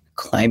and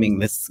climbing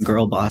this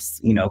girl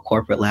boss,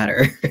 corporate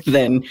ladder,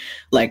 then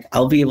like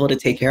I'll be able to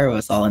take care of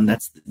us all. And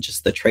that's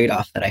just the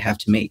trade-off that I have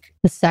to make.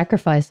 The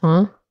sacrifice,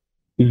 huh?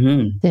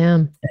 Mm-hmm.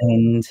 Damn.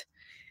 And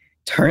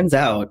turns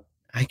out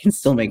I can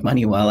still make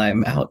money while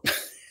I'm out.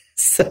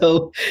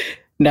 So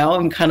now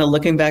I'm kind of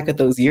looking back at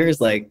those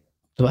years like,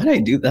 what did I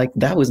do? Like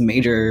that was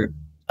major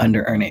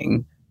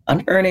under-earning.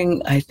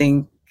 Under-earning, I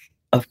think,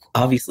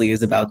 obviously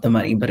is about the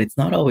money, but it's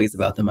not always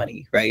about the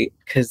money, right?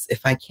 Because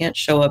if I can't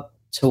show up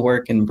to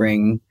work and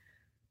bring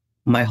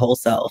my whole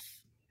self,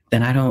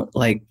 then I don't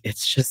like,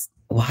 it's just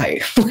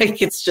why?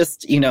 Like, it's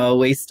just, a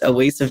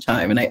waste of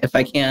time. And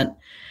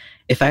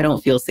if I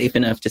don't feel safe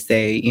enough to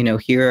say,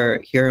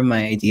 here are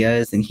my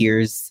ideas and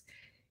here's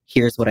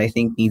what I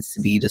think needs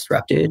to be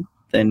disrupted,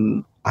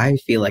 then I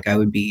feel like I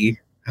would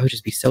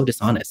just be so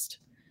dishonest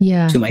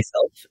to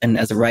myself and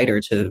as a writer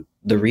to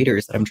the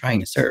readers that I'm trying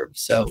to serve.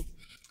 So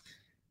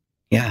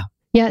yeah.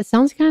 Yeah, it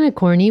sounds kind of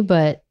corny,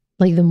 but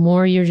like the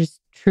more you're just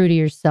true to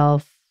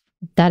yourself,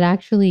 that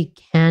actually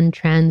can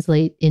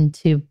translate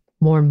into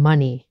more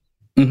money.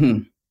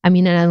 Mm-hmm. I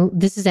mean,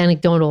 this is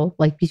anecdotal,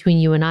 like between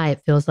you and I,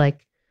 it feels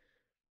like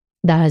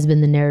that has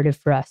been the narrative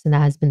for us and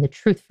that has been the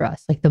truth for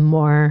us. Like the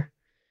more,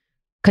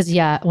 because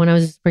when I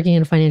was working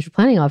in a financial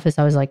planning office,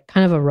 I was like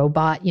kind of a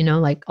robot,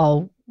 like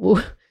all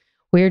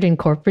weird and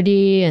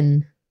corporate-y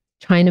and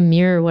trying to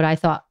mirror what I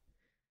thought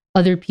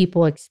other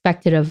people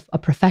expected of a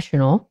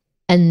professional.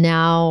 And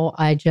now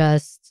I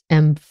just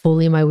am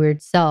fully my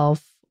weird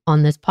self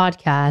on this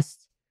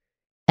podcast.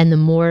 And the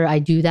more I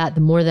do that,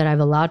 the more that I've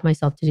allowed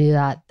myself to do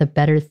that, the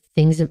better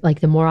things,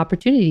 like the more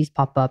opportunities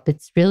pop up.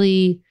 It's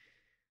really,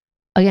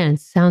 again,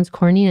 it sounds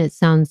corny and it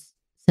sounds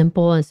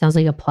simple and it sounds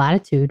like a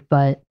platitude.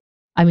 But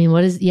I mean,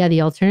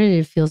 the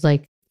alternative feels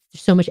like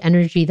there's so much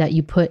energy that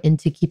you put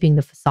into keeping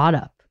the facade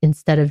up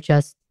instead of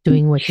just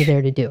doing what you're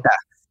there to do.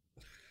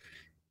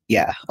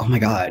 Yeah. Oh my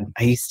God.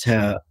 I used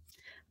to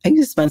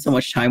spend so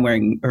much time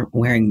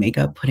wearing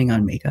makeup, putting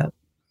on makeup.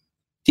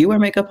 Do you wear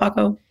makeup,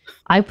 Paco?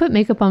 I put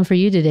makeup on for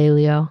you today,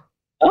 Leo.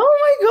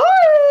 Oh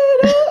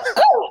my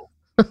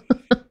God.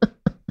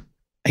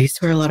 I used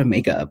to wear a lot of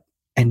makeup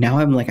and now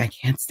I'm like, I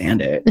can't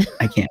stand it.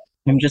 I can't.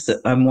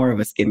 I'm more of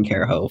a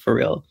skincare hoe for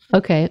real.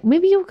 Okay.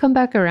 Maybe you'll come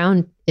back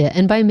around it.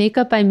 And by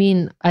makeup, I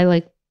mean, I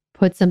like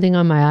put something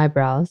on my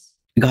eyebrows.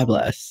 God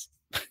bless.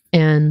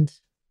 And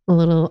a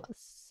little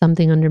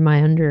something under my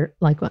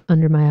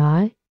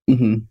eye.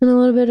 Mm-hmm. And a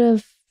little bit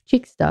of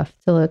cheek stuff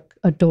to look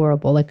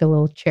adorable, like a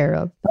little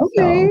cherub.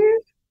 Okay.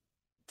 So,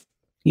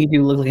 you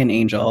do look like an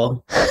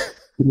angel.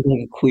 You look like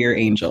a queer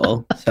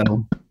angel.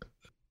 So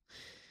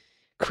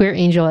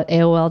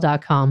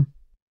queerangel@aol.com.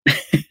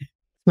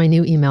 My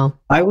new email.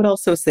 I would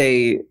also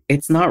say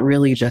it's not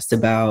really just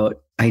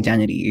about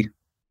identity.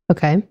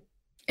 Okay.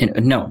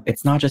 And no,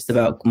 it's not just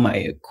about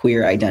my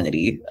queer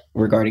identity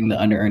regarding the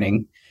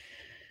under-earning.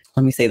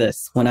 Let me say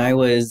this. When I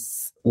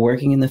was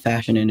working in the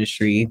fashion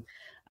industry,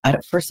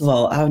 first of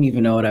all, I don't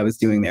even know what I was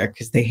doing there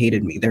because they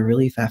hated me. They're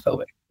really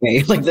fatphobic.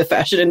 Okay? Like the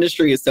fashion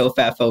industry is so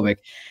fatphobic.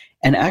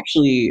 And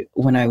actually,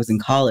 when I was in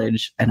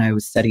college and I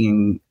was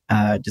studying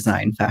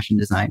fashion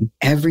design,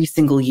 every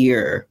single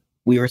year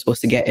we were supposed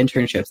to get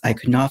internships. I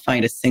could not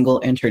find a single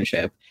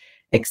internship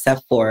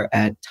except for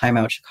at Time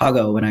Out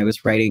Chicago when I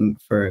was writing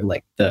for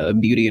like the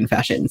beauty and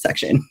fashion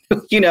section,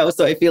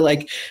 So I feel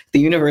like the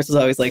universe was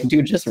always like,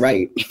 dude, just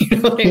write. You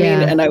know what I mean?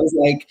 And I was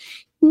like,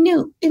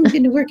 no, I'm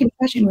going to work in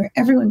fashion where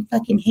everyone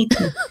fucking hates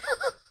me.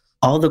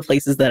 All the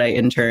places that I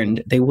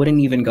interned, they wouldn't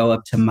even go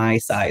up to my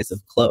size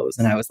of clothes.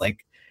 And I was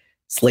like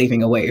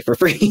slaving away for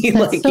free.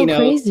 That's so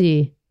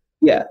crazy.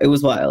 Yeah, it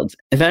was wild.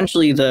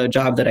 Eventually, the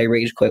job that I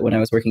rage quit when I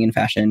was working in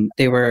fashion,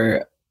 they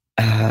were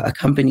a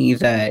company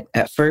that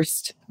at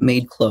first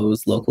made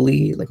clothes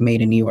locally, like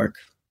made in New York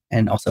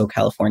and also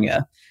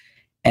California.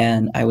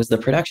 And I was the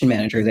production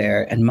manager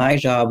there. And my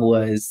job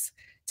was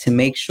to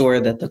make sure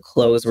that the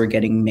clothes were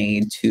getting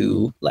made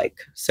to like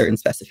certain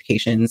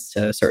specifications,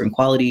 to certain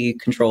quality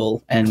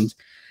control. And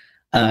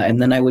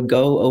then I would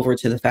go over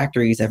to the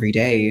factories every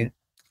day.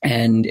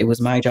 And it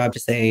was my job to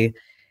say,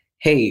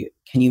 hey,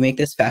 can you make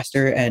this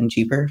faster and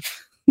cheaper?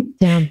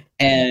 Damn.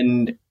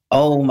 And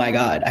oh my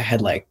God, I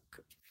had like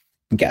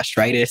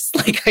gastritis.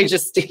 Like I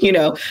just,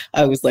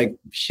 I was like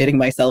shitting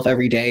myself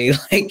every day,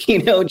 like,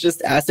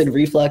 just acid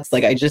reflux.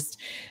 Like I just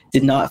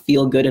did not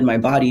feel good in my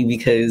body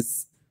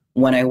because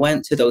when I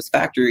went to those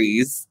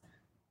factories,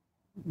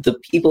 the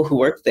people who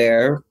worked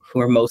there, who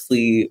are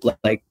mostly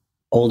like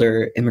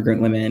older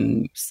immigrant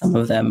women, some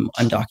of them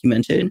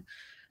undocumented,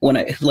 when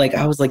I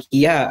was like,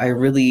 yeah, I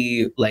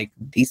really like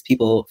these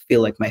people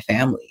feel like my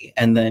family.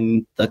 And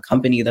then the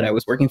company that I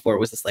was working for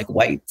was this like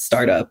white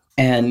startup.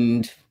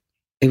 And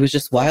it was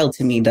just wild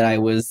to me that I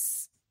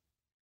was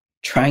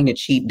trying to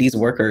cheat these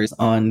workers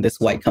on this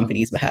white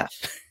company's behalf.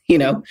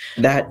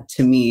 That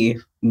to me,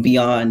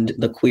 beyond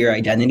the queer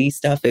identity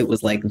stuff, it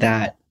was like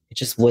that. It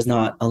just was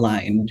not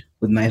aligned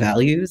with my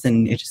values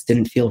and it just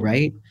didn't feel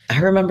right. I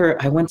remember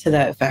I went to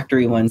that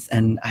factory once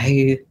and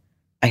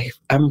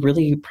I'm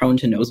really prone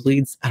to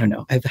nosebleeds. I don't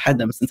know. I've had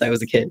them since I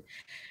was a kid.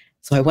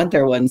 So I went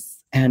there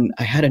once and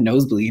I had a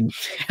nosebleed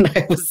and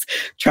I was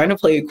trying to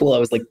play it cool. I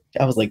was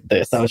like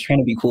this. I was trying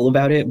to be cool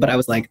about it, but I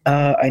was like,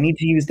 I need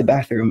to use the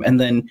bathroom. And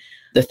then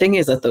the thing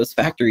is, at those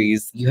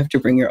factories, you have to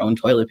bring your own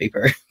toilet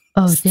paper.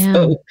 Oh, damn.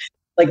 So,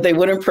 like, they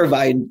wouldn't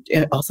provide,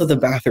 and also the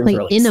bathrooms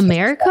were like in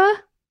America?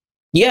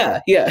 Yeah.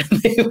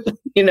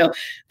 You know,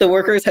 the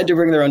workers had to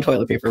bring their own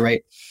toilet paper,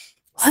 right?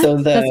 What? So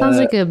that sounds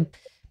like a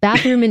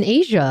bathroom in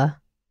Asia.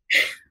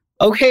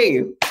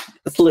 Okay,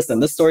 listen,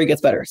 this story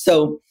gets better.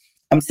 So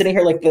I'm sitting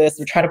here like this,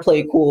 I'm trying to play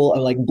it cool.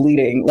 I'm like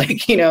bleeding,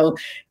 like, you know,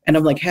 and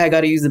I'm like, hey, I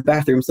got to use the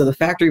bathroom. So the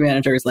factory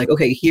manager is like,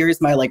 okay,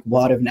 here's my like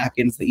wad of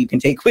napkins that you can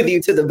take with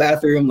you to the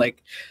bathroom.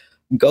 Like,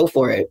 go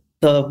for it.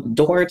 The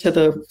door to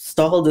the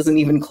stall doesn't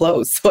even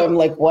close. So I'm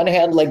like one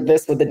hand like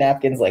this with the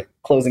napkins, like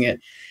closing it.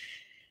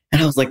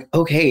 And I was like,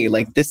 okay,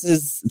 like this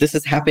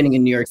is happening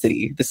in New York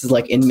City. This is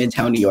like in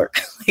Midtown New York.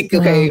 Like,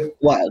 okay,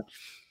 wild.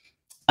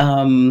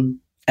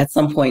 At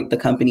some point, the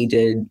company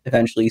did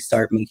eventually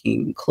start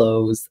making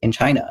clothes in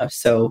China.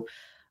 So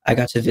I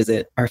got to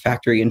visit our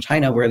factory in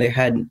China where they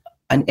had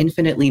an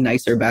infinitely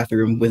nicer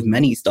bathroom with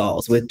many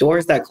stalls, with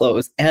doors that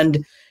close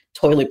and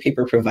toilet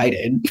paper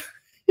provided.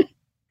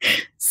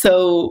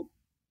 So,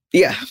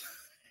 yeah.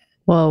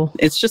 Whoa.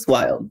 It's just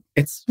wild.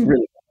 It's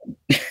really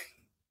wild.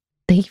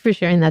 Thank you for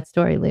sharing that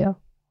story, Leo.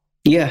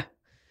 Yeah.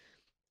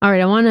 All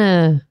right. I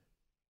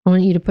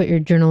want you to put your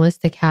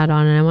journalistic hat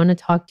on, and I want to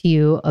talk to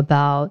you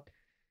about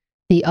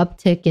the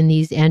uptick in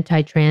these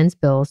anti-trans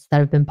bills that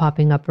have been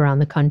popping up around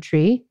the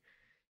country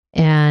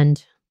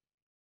and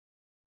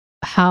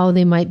how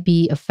they might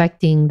be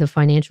affecting the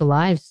financial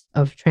lives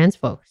of trans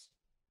folks.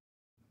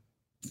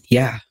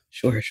 Yeah,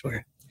 sure.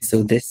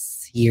 So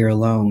this year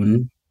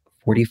alone,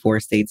 44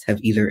 states have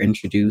either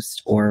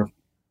introduced or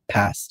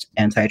passed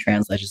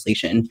anti-trans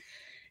legislation.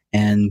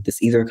 And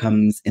this either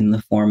comes in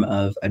the form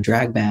of a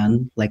drag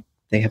ban, like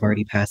they have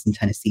already passed in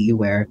Tennessee,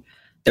 where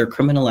they're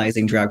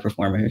criminalizing drag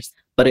performers,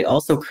 but it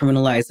also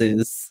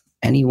criminalizes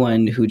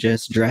anyone who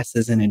just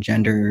dresses in a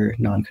gender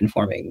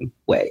non-conforming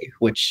way,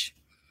 which,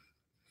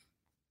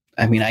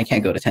 I mean, I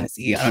can't go to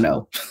Tennessee. I don't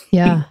know.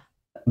 Yeah.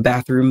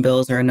 Bathroom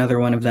bills are another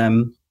one of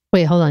them.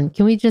 Wait, hold on.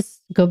 Can we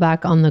just go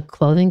back on the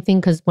clothing thing?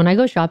 Because when I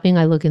go shopping,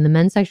 I look in the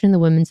men's section, the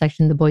women's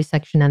section, the boys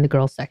section, and the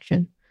girls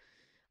section.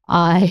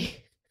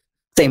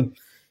 Same.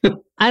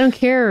 I don't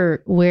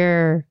care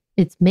where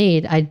it's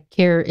made. I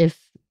care if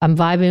I'm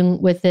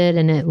vibing with it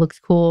and it looks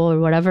cool or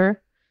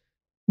whatever.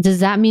 Does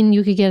that mean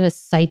you could get a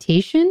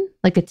citation,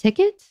 like a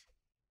ticket,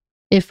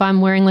 if I'm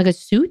wearing like a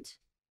suit?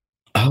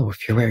 Oh,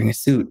 if you're wearing a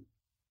suit.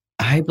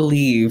 I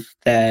believe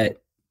that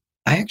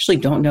I actually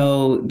don't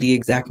know the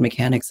exact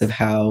mechanics of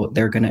how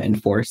they're going to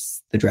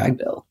enforce the drag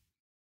bill.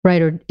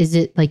 Right. Or is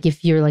it like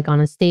if you're like on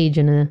a stage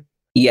in a...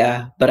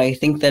 Yeah, but I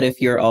think that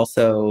if you're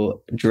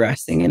also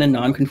dressing in a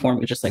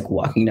non-conforming, just like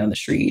walking down the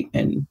street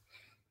in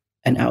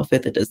an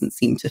outfit that doesn't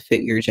seem to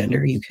fit your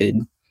gender, you could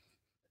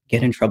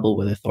get in trouble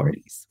with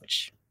authorities,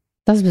 which...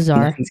 That's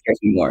bizarre. That scares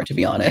me more, to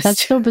be honest.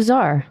 That's so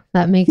bizarre.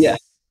 That makes... Yeah.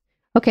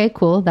 Okay,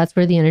 cool. That's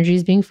where the energy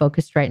is being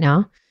focused right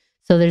now.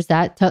 So there's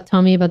that.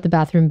 Tell me about the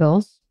bathroom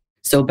bills.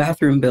 So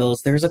bathroom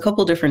bills, there's a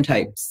couple different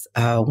types.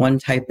 One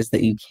type is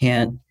that you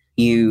can't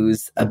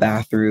use a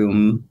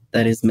bathroom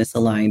that is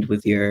misaligned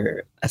with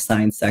your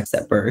assigned sex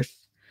at birth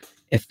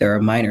if there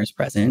are minors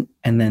present.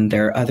 And then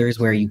there are others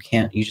where you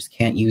just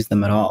can't use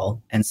them at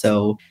all. And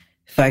so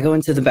if I go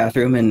into the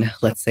bathroom in,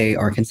 let's say,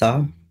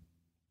 Arkansas,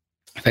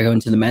 if I go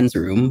into the men's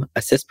room,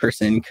 a cis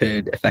person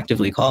could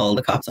effectively call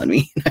the cops on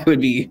me and I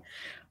would be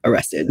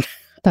arrested.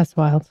 That's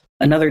wild.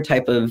 Another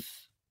type of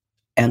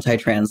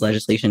anti-trans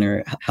legislation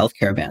or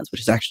healthcare bans,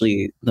 which is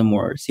actually the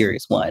more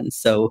serious one.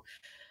 So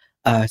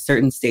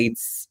certain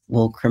states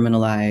will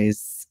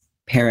criminalize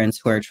parents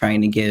who are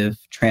trying to give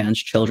trans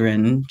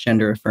children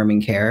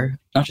gender-affirming care,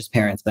 not just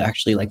parents, but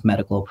actually like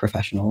medical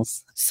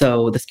professionals.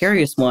 So the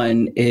scariest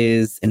one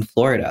is in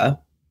Florida.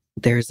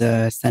 There's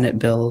a Senate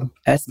bill,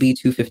 SB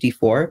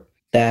 254,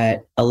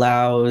 that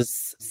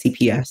allows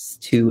CPS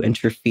to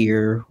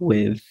interfere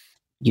with,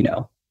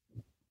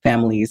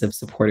 families of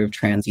supportive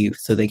trans youth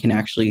so they can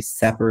actually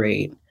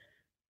separate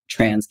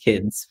trans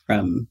kids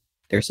from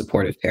their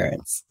supportive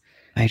parents.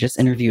 I just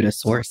interviewed a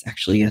source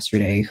actually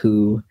yesterday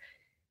who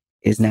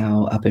is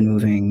now up and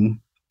moving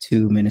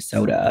to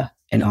Minnesota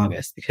in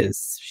August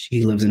because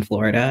she lives in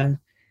Florida.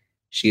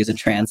 She is a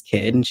trans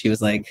kid and she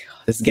was like,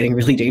 this is getting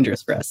really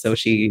dangerous for us. So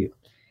she's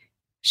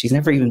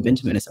never even been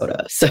to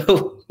Minnesota.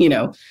 So,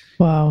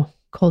 Wow.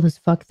 Cold as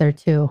fuck there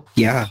too.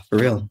 Yeah, for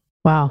real.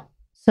 Wow.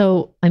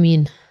 So, I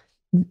mean,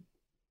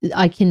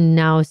 I can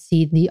now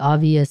see the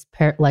obvious,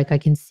 I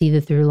can see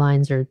the through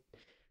lines, or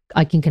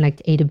I can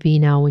connect A to B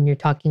now when you're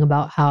talking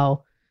about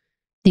how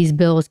these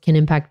bills can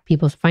impact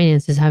people's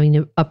finances. Having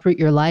to uproot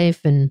your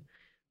life and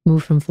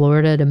move from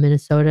Florida to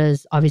Minnesota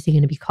is obviously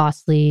going to be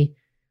costly.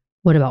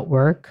 What about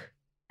work?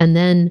 And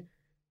then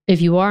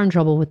if you are in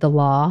trouble with the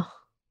law,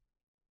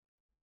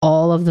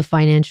 all of the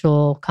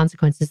financial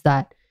consequences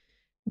that,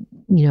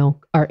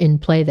 are in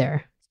play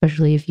there,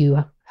 especially if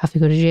you have to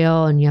go to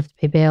jail and you have to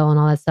pay bail and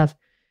all that stuff.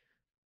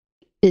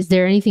 Is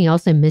there anything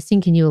else I'm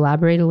missing? Can you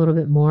elaborate a little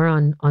bit more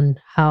on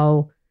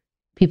how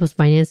people's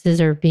finances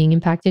are being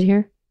impacted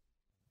here?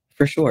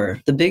 For sure.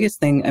 The biggest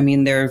thing, I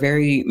mean, there are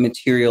very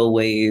material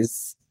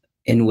ways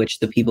in which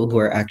the people who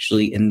are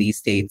actually in these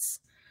states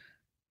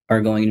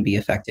are going to be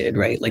affected,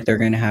 right? Like they're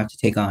going to have to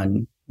take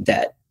on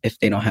debt if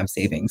they don't have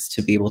savings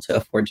to be able to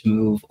afford to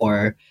move,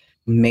 or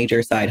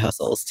major side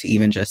hustles to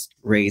even just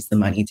raise the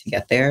money to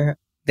get there.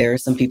 There are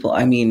some people,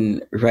 I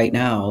mean, right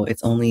now,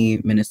 it's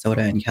only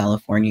Minnesota and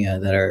California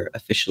that are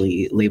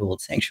officially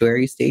labeled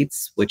sanctuary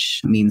states,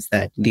 which means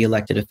that the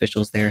elected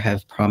officials there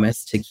have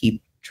promised to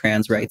keep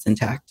trans rights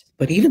intact.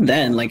 But even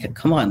then, like,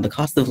 come on, the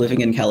cost of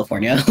living in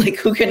California, like,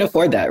 who can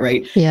afford that,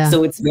 right? Yeah.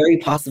 So it's very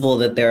possible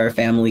that there are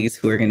families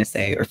who are going to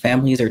say, or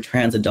families or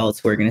trans adults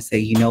who are going to say,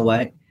 you know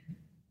what,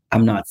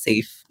 I'm not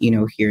safe,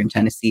 here in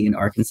Tennessee and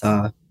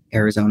Arkansas,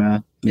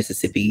 Arizona,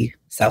 Mississippi,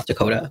 South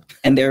Dakota.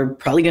 And they're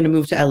probably going to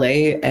move to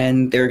LA,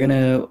 and they're going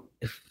to,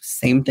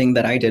 same thing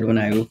that I did when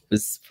I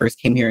first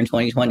came here in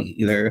 2020,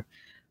 either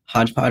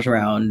hodgepodge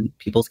around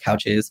people's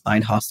couches,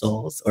 find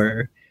hostels,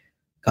 or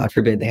God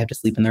forbid they have to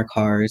sleep in their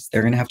cars.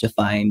 They're going to have to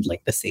find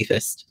like the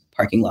safest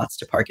parking lots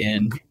to park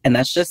in. And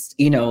that's just,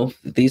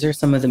 these are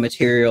some of the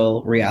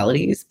material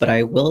realities. But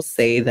I will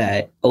say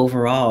that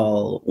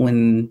overall,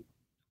 when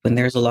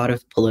there's a lot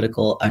of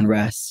political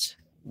unrest,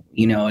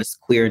 as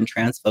queer and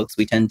trans folks,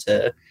 we tend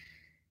to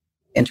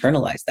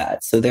internalize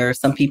that. So there are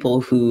some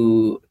people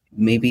who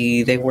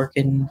maybe they work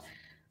in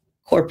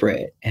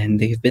corporate and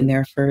they've been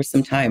there for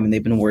some time and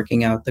they've been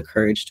working out the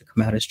courage to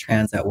come out as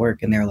trans at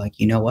work. And they're like,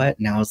 you know what,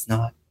 now is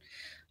not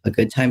a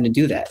good time to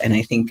do that. And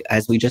I think,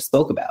 as we just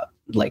spoke about,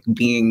 like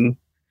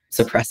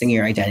suppressing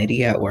your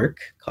identity at work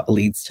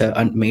leads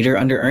to major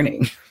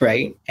under-earning,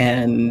 right?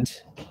 And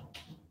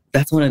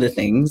that's one of the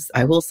things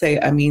I will say.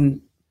 I mean,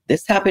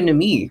 this happened to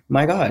me,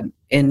 my God.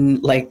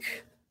 And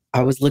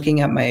I was looking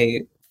at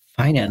my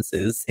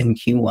finances in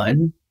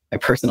Q1, my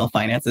personal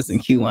finances in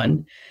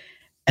Q1.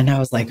 And I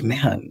was like,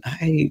 man,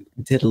 I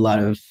did a lot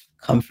of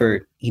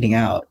comfort eating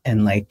out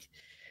and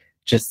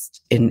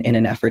just in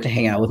an effort to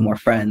hang out with more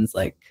friends,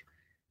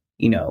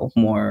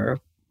 more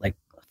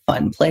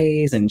fun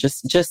plays and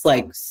just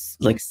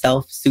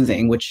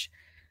self-soothing, which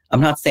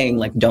I'm not saying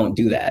don't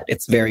do that.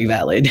 It's very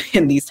valid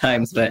in these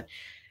times, but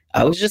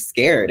I was just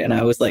scared and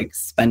I was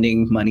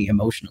spending money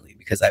emotionally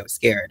because I was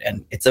scared.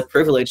 And it's a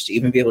privilege to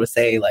even be able to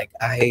say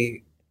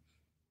I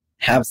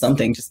have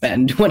something to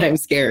spend when I'm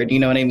scared, you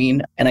know what I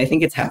mean? And I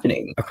think it's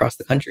happening across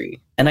the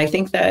country. And I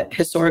think that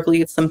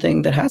historically it's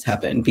something that has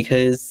happened,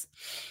 because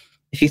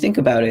if you think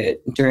about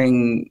it,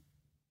 during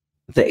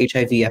the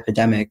HIV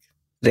epidemic,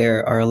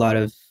 there are a lot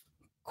of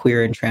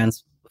queer and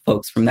trans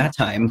folks from that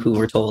time who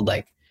were told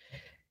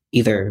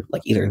either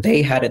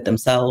they had it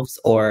themselves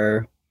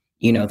or,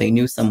 they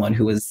knew someone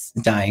who was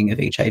dying of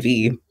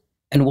HIV.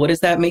 And what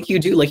does that make you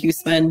do? You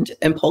spend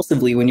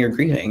impulsively when you're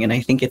grieving. And I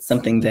think it's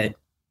something that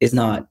is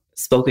not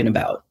spoken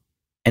about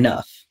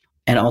enough.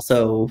 And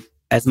also,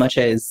 as much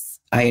as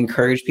I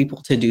encourage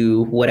people to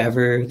do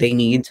whatever they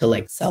need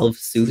to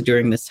self-soothe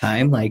during this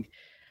time,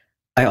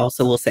 I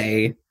also will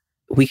say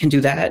we can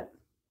do that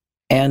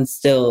and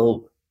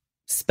still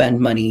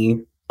spend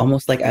money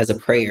almost as a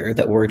prayer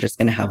that we're just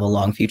going to have a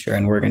long future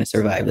and we're going to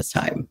survive this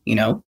time,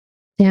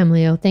 Damn,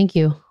 Leo, thank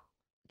you.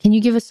 Can you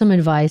give us some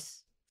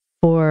advice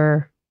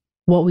for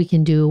what we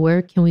can do?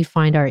 Where can we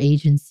find our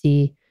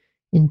agency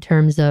in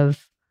terms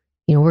of,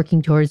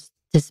 working towards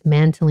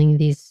dismantling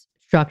these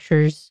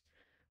structures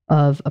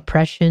of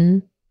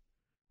oppression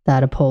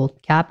that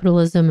uphold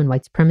capitalism and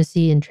white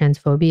supremacy and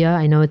transphobia?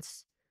 I know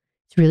it's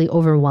really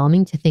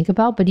overwhelming to think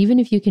about, but even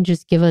if you can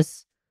just give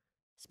us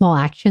small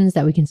actions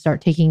that we can start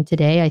taking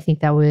today, I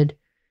think that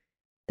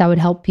would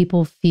help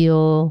people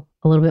feel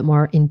a little bit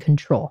more in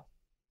control.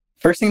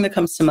 First thing that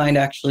comes to mind,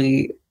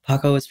 actually,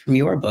 Paco, is from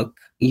your book.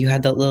 You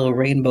had that little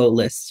rainbow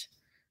list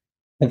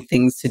of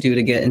things to do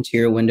to get into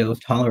your window of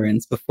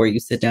tolerance before you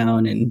sit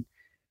down and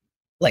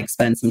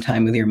spend some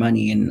time with your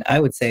money. And I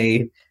would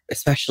say,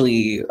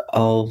 especially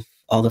all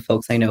the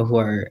folks I know who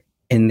are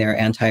in their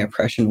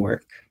anti-oppression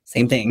work,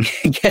 same thing,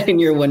 get in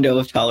your window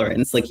of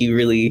tolerance.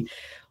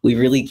 We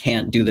really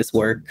can't do this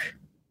work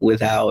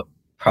without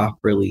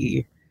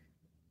properly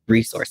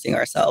resourcing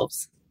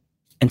ourselves.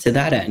 And to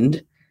that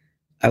end,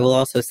 I will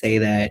also say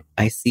that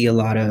I see a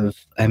lot of,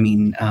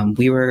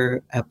 we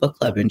were at book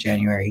club in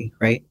January,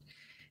 right?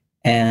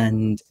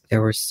 And there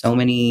were so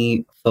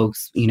many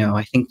folks,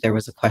 I think there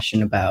was a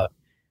question about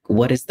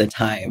what is the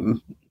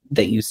time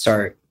that you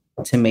start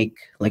to make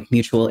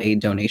mutual aid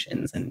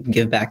donations and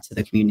give back to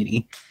the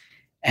community.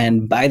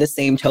 And by the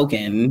same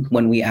token,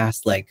 when we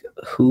asked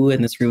who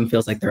in this room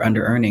feels like they're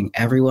under earning,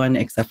 everyone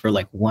except for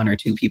one or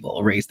two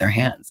people raised their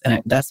hands.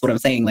 And that's what I'm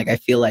saying. I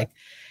feel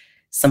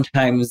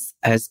sometimes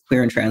as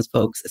queer and trans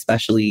folks,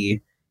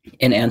 especially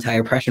in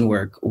anti-oppression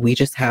work, we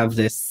just have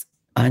this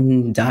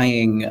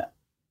undying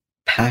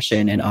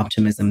passion and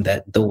optimism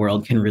that the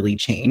world can really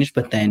change.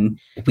 But then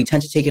we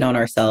tend to take it on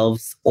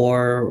ourselves,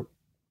 or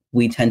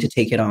we tend to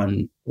take it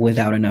on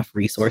without enough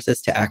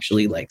resources to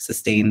actually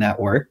sustain that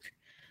work.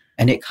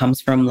 And it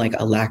comes from like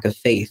a lack of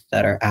faith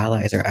that our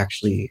allies are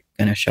actually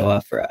going to show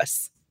up for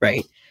us,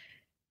 right?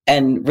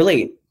 And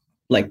relate,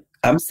 like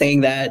I'm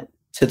saying that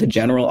to the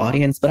general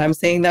audience, but I'm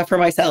saying that for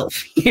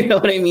myself. You know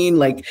what I mean?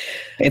 Like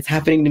it's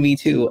happening to me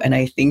too. And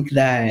I think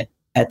that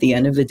at the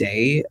end of the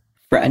day,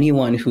 for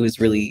anyone who is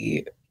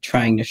really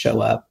trying to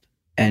show up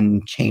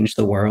and change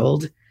the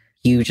world,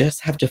 you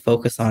just have to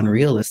focus on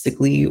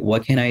realistically,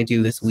 what can I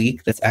do this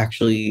week that's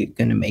actually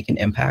going to make an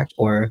impact?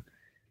 Or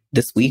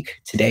this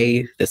week,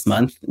 today, this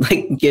month,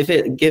 like give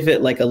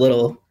it like a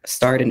little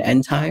start and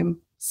end time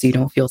so you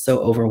don't feel so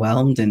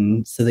overwhelmed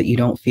and so that you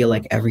don't feel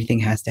like everything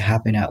has to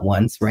happen at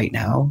once right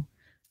now.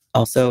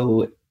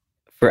 Also,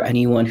 for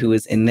anyone who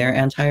is in their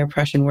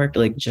anti-oppression work,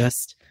 like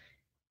just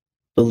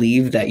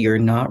believe that you're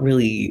not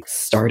really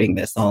starting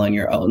this all on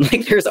your own.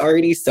 Like there's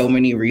already so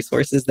many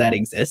resources that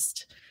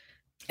exist.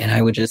 And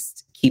I would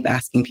just keep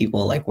asking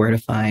people like where to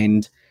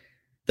find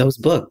those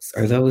books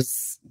or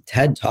those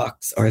TED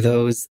Talks or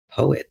those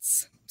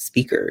poets,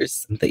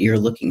 speakers that you're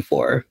looking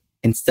for,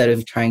 instead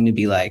of trying to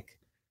be like,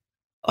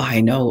 oh,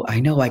 I know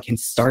I can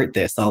start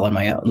this all on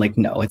my own. Like,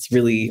 no, it's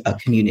really a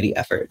community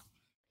effort.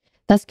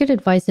 That's good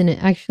advice. And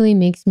it actually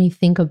makes me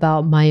think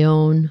about my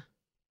own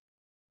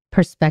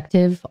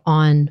perspective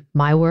on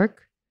my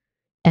work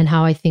and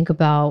how I think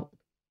about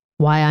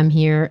why I'm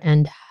here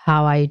and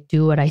how I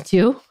do what I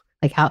do.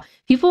 Like how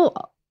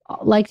people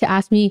like to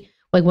ask me,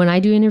 like when I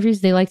do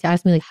interviews, they like to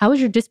ask me like, how is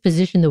your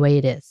disposition the way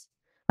it is?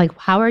 Like,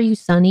 how are you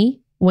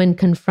sunny when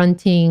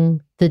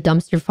confronting the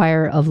dumpster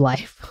fire of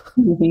life?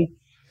 Mm-hmm.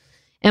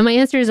 And my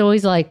answer is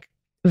always like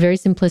very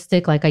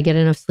simplistic. Like I get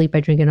enough sleep,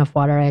 I drink enough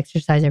water, I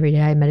exercise every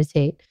day, I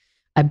meditate.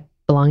 I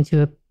belong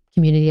to a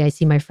community, I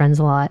see my friends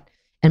a lot,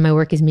 and my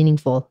work is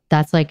meaningful.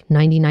 That's like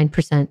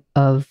 99%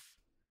 of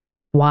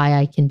why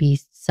I can be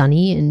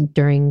sunny and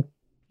during,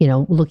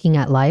 looking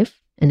at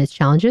life and its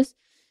challenges.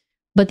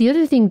 But the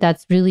other thing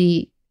that's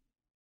really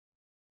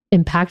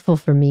impactful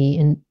for me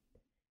in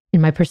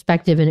my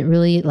perspective, and it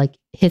really like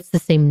hits the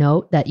same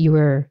note that you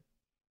were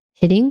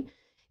hitting,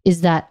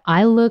 is that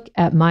I look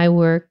at my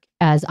work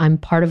as I'm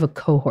part of a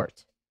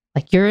cohort.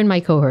 Like you're in my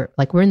cohort,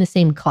 like we're in the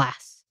same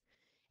class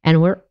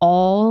and we're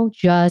all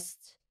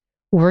just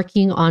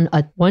working on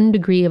a 1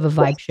 degree of a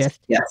vibe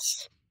shift.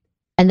 Yes.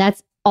 And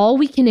that's all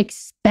we can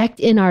expect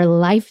in our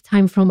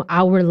lifetime from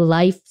our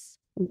life's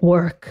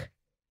work.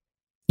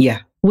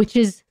 Yeah. Which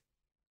is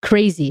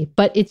crazy,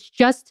 but it's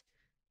just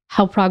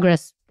how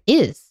progress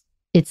is.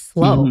 It's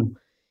slow. Mm-hmm.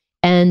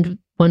 And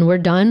when we're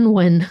done,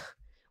 when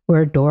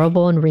we're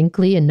adorable and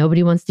wrinkly and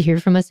nobody wants to hear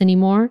from us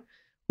anymore,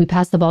 we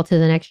pass the ball to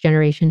the next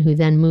generation who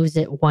then moves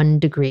it 1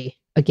 degree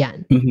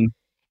again. Mm-hmm.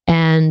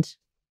 And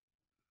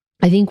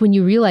I think when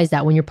you realize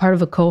that, when you're part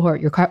of a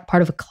cohort, you're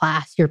part of a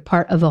class, you're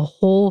part of a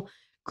whole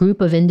group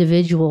of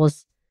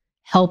individuals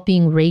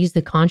helping raise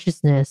the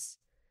consciousness,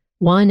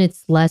 1,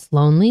 it's less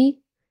lonely.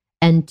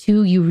 And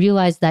 2, you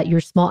realize that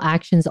your small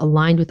actions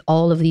aligned with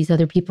all of these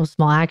other people's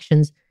small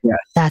actions. Yes.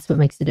 That's what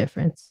makes the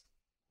difference.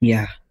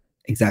 Yeah,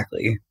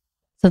 exactly.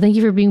 So thank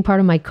you for being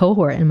part of my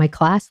cohort and my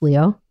class,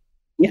 Leo.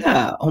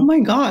 Yeah. Oh my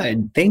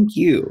God. Thank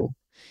you.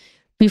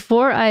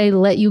 Before I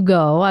let you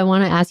go, I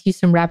want to ask you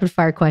some rapid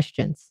fire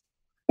questions.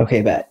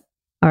 Okay, bet.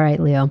 All right,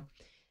 Leo.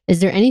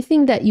 Is there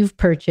anything that you've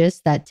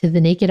purchased that to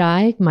the naked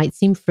eye might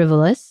seem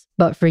frivolous,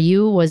 but for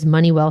you was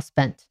money well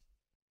spent?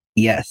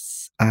 Yes.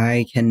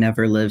 I can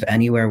never live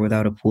anywhere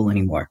without a pool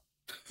anymore.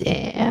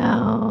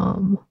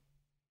 Damn.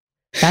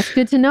 That's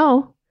good to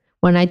know.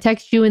 When I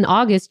text you in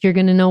August, you're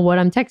going to know what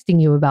I'm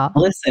texting you about.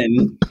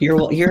 Listen,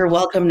 you're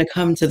welcome to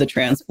come to the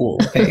trans pool.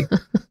 Okay.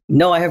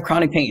 No, I have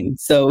chronic pain.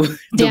 So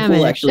the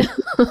pool actually.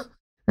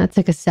 That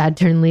took a sad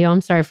turn, Leo.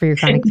 I'm sorry for your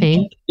chronic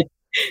pain.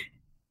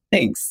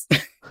 Thanks.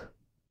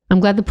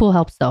 I'm glad the pool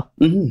helps though.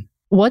 Mm-hmm.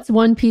 What's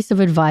one piece of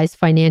advice,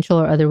 financial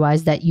or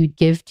otherwise, that you'd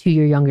give to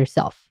your younger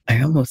self?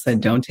 I almost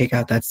said, don't take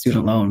out that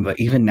student loan. But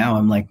even now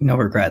I'm like, no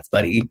regrets,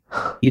 buddy.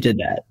 You did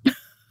that.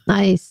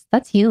 Nice.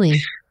 That's healing.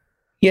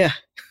 Yeah.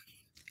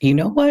 You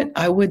know what?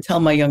 I would tell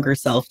my younger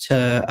self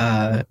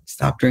to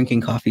stop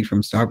drinking coffee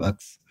from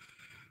Starbucks.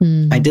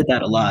 I did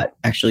that a lot.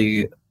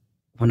 Actually,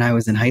 when I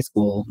was in high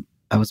school,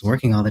 I was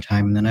working all the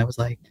time. And then I was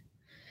like,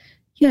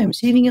 yeah, I'm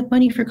saving up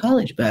money for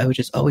college. But I would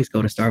just always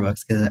go to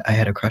Starbucks because I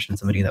had a crush on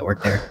somebody that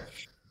worked there.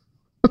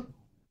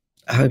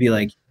 I would be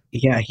like,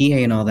 yeah, he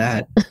ain't all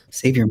that.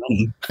 Save your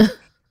money.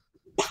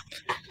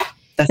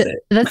 That's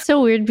it. That's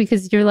so weird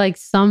because you're like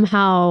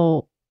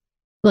somehow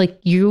like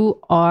you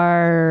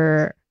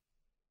are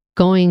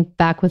going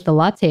back with the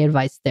latte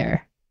advice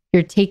there.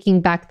 You're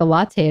taking back the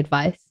latte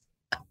advice.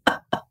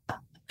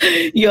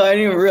 Yo, I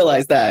didn't even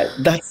realize that.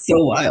 That's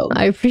so wild.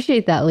 I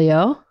appreciate that,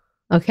 Leo.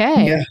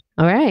 Okay. Yeah.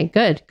 All right.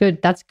 Good.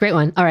 That's a great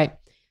one. All right.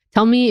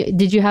 Tell me,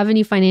 did you have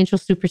any financial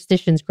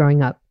superstitions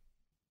growing up?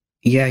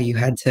 Yeah, you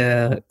had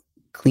to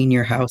clean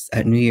your house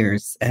at New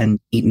Year's and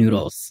eat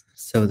noodles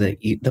so that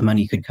the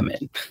money could come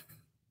in.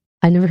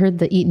 I never heard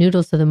the eat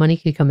noodles so the money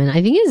could come in. I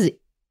think it's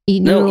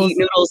eat noodles. No, eat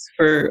noodles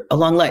for a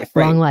long life,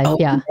 right? Long life,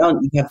 yeah.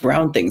 You have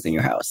round things in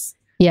your house.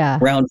 Yeah.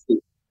 Round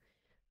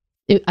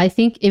food. I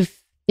think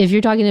if If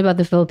you're talking about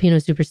the Filipino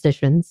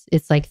superstitions,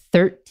 it's like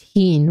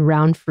 13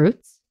 round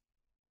fruits.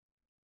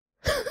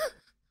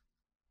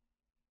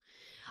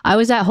 I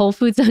was at Whole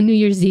Foods on New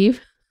Year's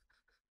Eve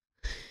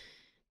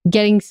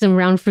getting some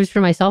round fruits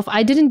for myself.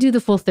 I didn't do the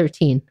full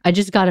 13. I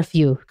just got a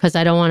few because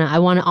I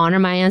want to honor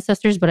my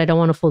ancestors, but I don't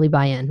want to fully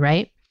buy in,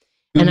 right?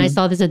 And I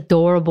saw this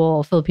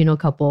adorable Filipino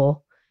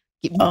couple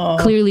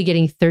clearly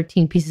getting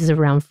 13 pieces of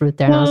round fruit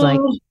there. And I was like,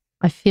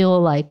 I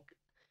feel like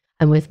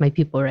I'm with my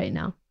people right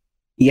now.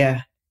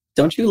 Yeah.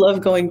 Don't you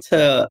love going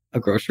to a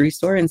grocery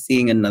store and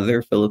seeing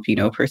another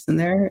Filipino person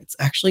there? It's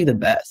actually the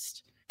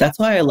best. That's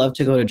why I love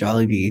to go to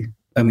Jollibee.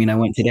 I mean, I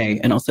went today,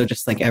 and also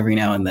just like every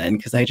now and then,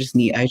 because I just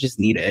need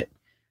it.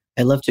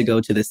 I love to go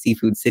to the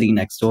Seafood City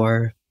next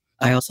door.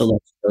 I also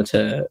love to go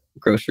to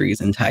groceries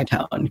in Thai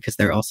Town because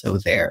they're also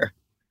there.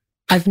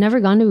 I've never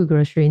gone to a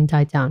grocery in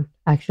Thai Town,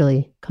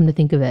 actually, come to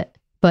think of it.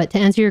 But to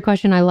answer your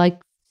question, I like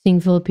seeing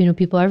Filipino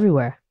people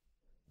everywhere.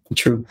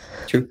 True.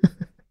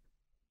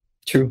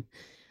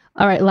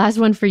 All right, last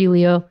one for you,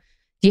 Leo.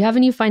 Do you have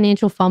any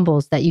financial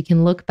fumbles that you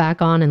can look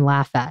back on and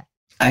laugh at?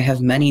 I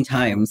have many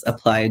times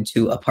applied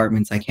to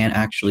apartments I can't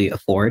actually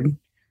afford.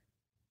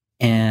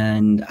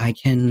 And I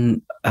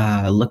can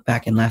look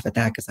back and laugh at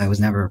that because I was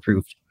never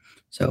approved.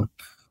 So.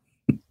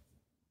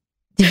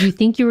 Did you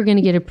think you were going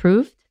to get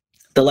approved?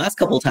 The last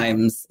couple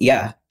times,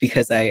 yeah,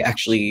 because I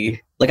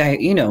actually,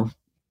 you know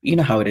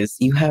how it is.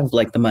 You have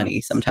like the money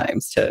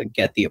sometimes to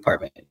get the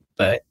apartment.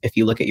 But if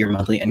you look at your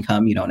monthly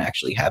income, you don't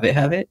actually have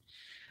it.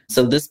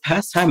 So this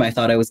past time, I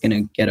thought I was going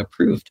to get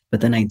approved, but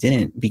then I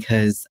didn't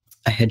because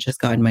I had just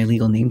gotten my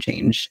legal name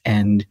change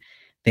and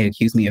they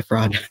accused me of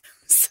fraud.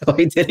 So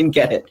I didn't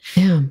get it.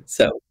 Damn.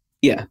 So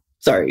yeah,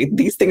 sorry.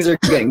 These things are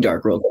getting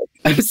dark real quick.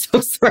 I'm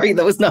so sorry.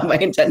 That was not my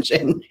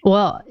intention.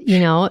 Well,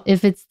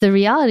 if it's the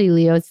reality,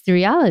 Leo, it's the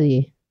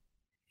reality.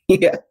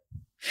 Yeah.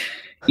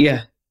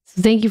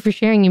 So thank you for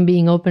sharing and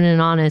being open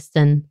and honest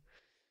and,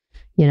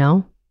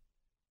 sharing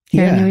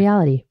the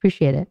reality.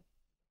 Appreciate it.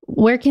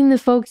 Where can the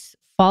folks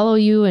follow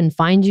you and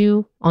find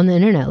you on the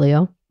internet,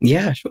 Leo?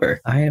 Yeah,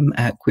 sure. I am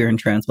at Queer and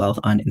Trans Wealth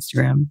on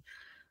Instagram.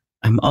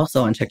 I'm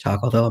also on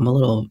TikTok, although I'm a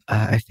little,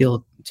 I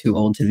feel too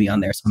old to be on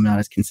there, so I'm not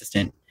as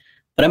consistent,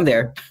 but I'm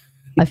there.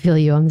 I feel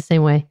you. I'm the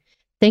same way.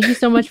 Thank you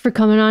so much for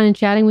coming on and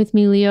chatting with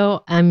me,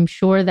 Leo. I'm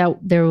sure that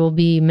there will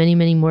be many,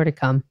 many more to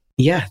come.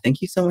 Yeah.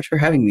 Thank you so much for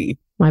having me.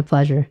 My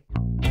pleasure.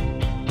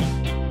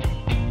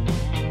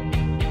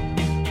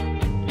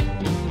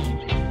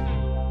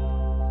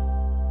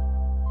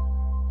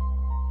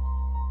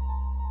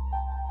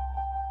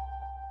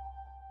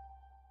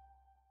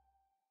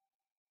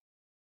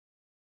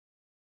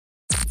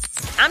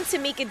 I'm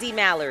Tamika D.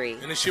 Mallory.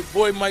 And it's your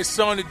boy, my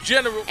son, the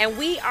General. And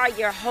we are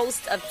your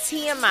hosts of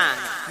TMI.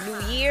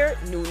 New year,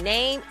 new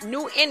name,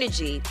 new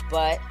energy,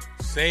 but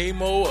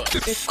same old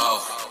us.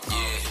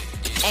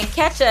 And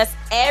catch us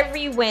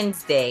every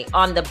Wednesday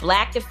on the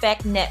Black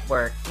Effect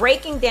Network,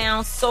 breaking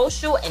down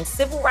social and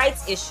civil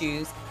rights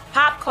issues,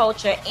 pop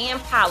culture, and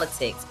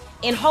politics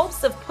in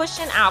hopes of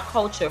pushing our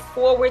culture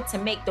forward to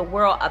make the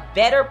world a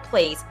better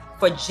place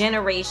for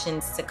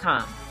generations to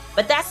come.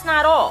 But that's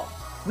not all.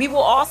 We will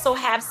also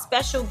have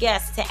special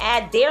guests to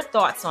add their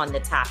thoughts on the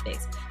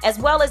topics, as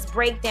well as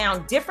break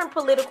down different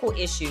political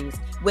issues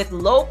with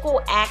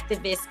local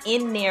activists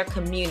in their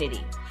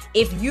community.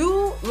 If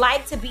you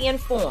like to be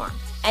informed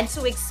and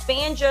to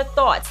expand your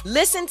thoughts,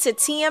 listen to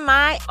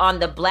TMI on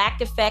the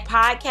Black Effect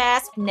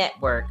Podcast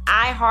Network,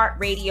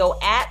 iHeartRadio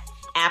app,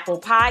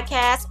 Apple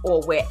Podcasts,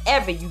 or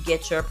wherever you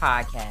get your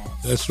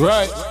podcasts. That's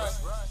right.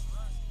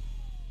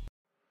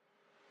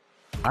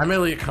 I'm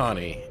Elliot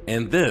Connie,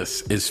 and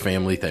this is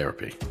Family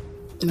Therapy.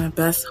 My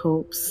best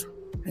hopes,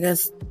 I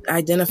guess,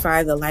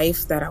 identify the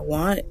life that I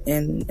want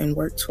and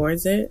work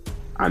towards it.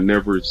 I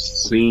never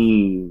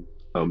seen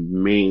a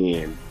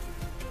man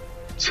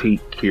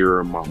take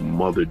care of my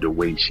mother the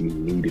way she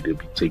needed to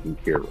be taken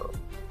care of.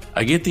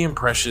 I get the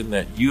impression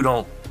that you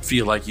don't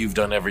feel like you've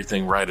done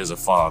everything right as a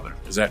father.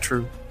 Is that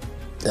true?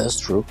 That's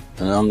true,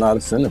 and I'm not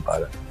offended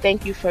by that.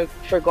 Thank you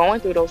for going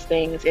through those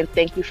things, and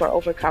thank you for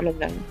overcoming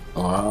them.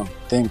 Wow.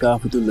 Thank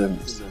God for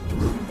deliverance.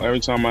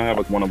 Every time I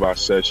have one of our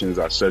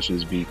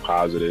sessions be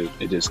positive.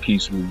 It just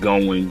keeps me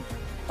going.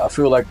 I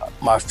feel like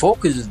my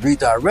focus is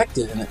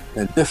redirected in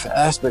a different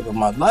aspect of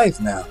my life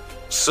now.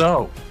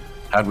 So,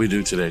 how'd we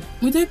do today?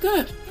 We did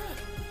good.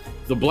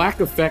 The Black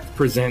Effect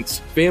presents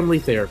Family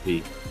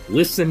Therapy.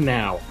 Listen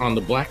now on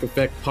the Black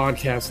Effect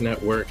Podcast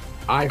Network,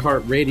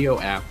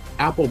 iHeartRadio app,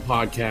 Apple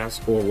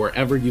Podcasts, or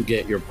wherever you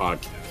get your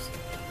podcasts.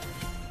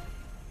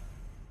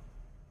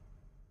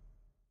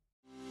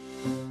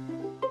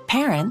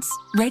 Parents,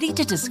 ready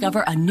to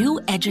discover a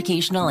new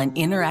educational and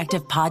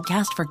interactive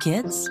podcast for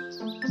kids?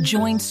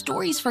 Join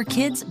Stories for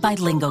Kids by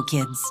Lingo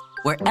Kids,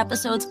 where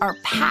episodes are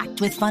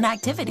packed with fun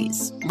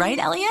activities. Right,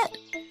 Elliot?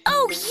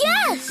 Oh,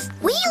 yes!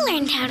 We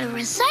learned how to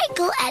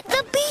recycle at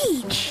the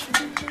beach.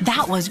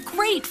 That was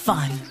great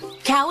fun.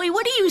 Callie,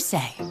 what do you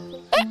say?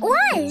 It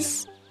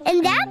was.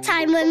 And that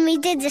time when we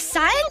did the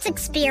science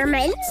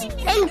experiments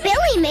and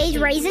Billy made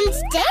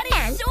raisins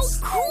dance.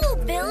 So cool,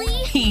 Billy.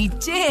 He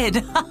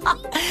did.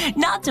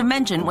 Not to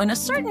mention when a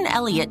certain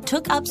Elliot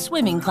took up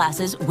swimming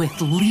classes with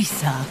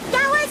Lisa.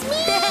 That was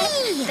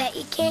me! Bet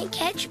you can't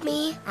catch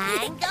me.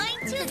 I'm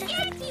going to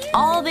get you.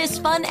 All this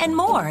fun and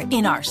more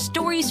in our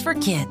Stories for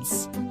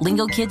Kids.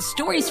 Lingo Kids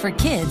Stories for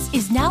Kids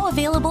is now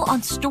available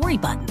on Story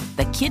Button,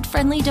 the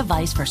kid-friendly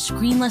device for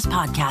screenless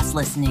podcast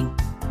listening.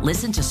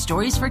 Listen to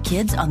Stories for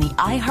Kids on the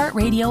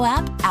iHeartRadio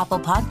app, Apple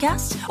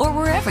Podcasts, or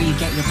wherever you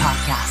get your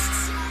podcasts.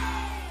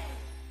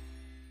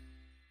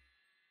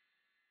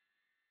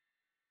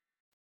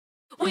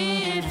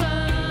 Weird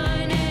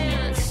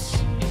Finance.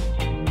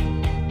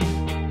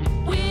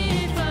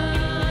 Weird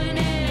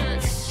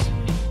Finance.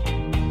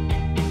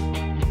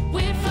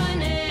 Weird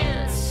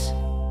Finance.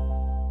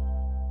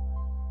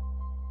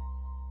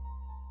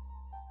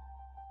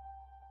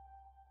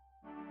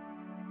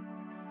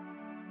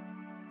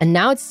 And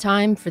now it's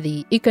time for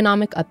the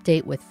economic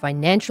update with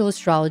financial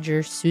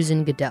astrologer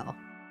Susan Goodell.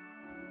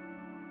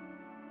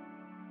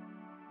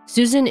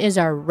 Susan is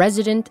our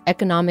resident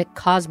economic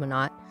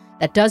cosmonaut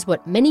that does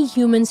what many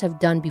humans have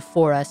done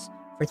before us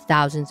for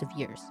thousands of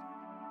years.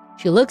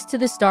 She looks to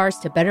the stars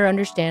to better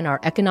understand our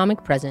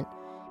economic present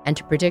and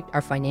to predict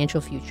our financial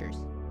futures.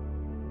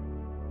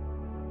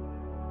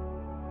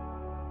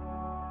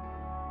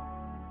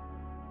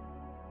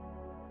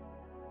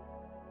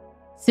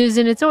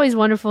 Susan, it's always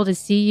wonderful to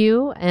see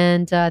you,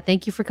 and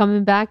thank you for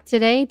coming back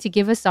today to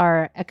give us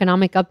our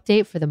economic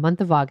update for the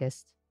month of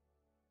August.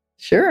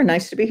 Sure.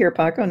 Nice to be here,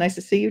 Paco. Nice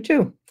to see you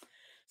too.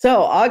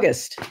 So,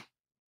 August,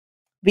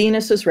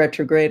 Venus is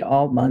retrograde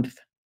all month.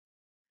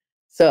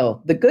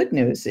 So, the good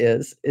news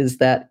is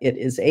that it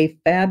is a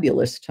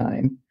fabulous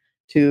time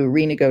to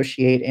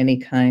renegotiate any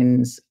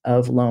kinds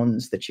of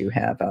loans that you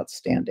have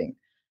outstanding.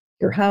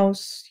 Your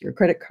house, your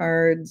credit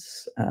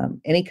cards,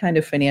 any kind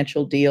of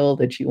financial deal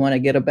that you want to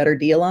get a better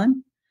deal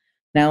on,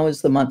 now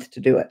is the month to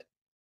do it.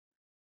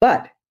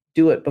 But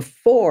do it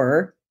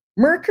before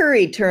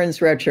Mercury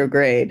turns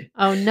retrograde.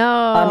 Oh, no.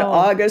 On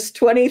August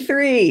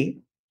 23.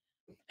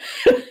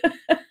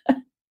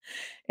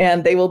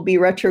 And they will be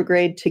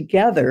retrograde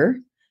together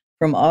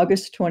from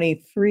August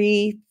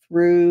 23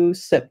 through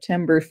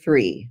September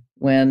 3,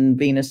 when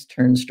Venus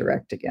turns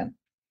direct again.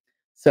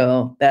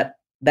 So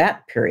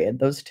that period,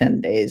 those 10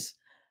 days,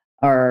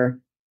 are,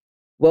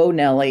 whoa,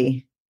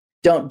 Nelly,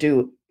 don't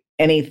do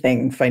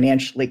anything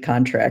financially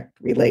contract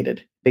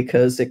related,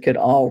 because it could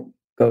all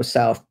go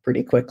south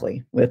pretty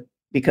quickly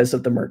because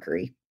of the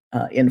Mercury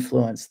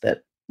influence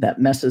that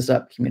messes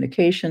up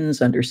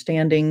communications,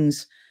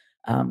 understandings,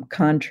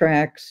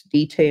 contracts,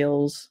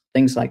 details,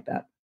 things like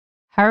that.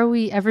 How are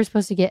we ever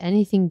supposed to get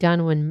anything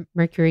done when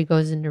Mercury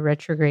goes into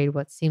retrograde,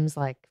 what seems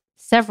like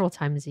several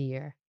times a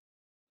year?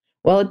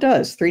 Well, it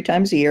does 3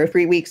 times a year,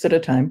 3 weeks at a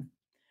time.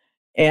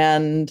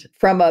 And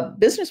from a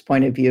business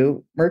point of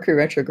view, Mercury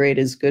retrograde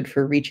is good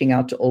for reaching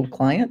out to old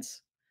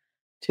clients,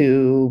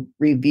 to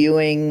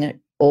reviewing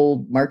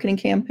old marketing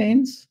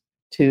campaigns,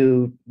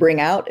 to bring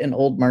out an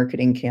old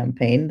marketing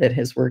campaign that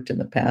has worked in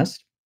the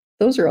past.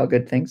 Those are all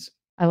good things.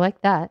 I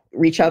like that.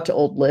 Reach out to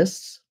old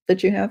lists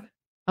that you have.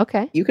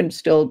 Okay. You can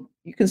still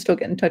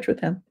get in touch with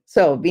them.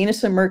 So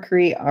Venus and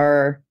Mercury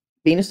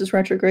Venus is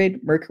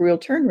retrograde. Mercury will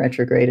turn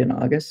retrograde in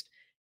August.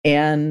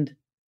 And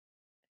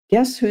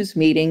guess who's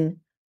meeting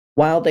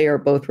while they are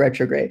both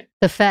retrograde?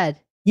 The Fed.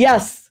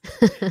 Yes.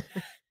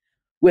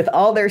 With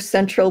all their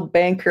central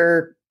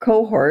banker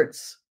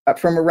cohorts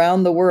from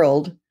around the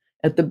world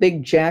at the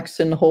big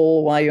Jackson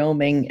Hole,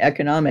 Wyoming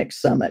Economic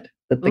Summit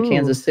that the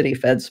Kansas City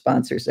Fed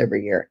sponsors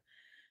every year.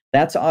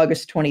 That's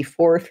August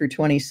 24 through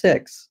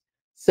 26.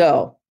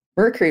 So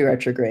Mercury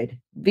retrograde,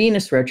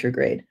 Venus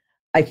retrograde.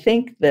 I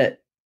think that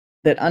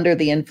under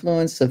the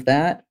influence of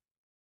that,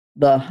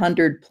 the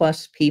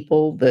 100+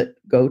 people that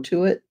go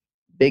to it,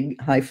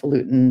 big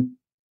highfalutin,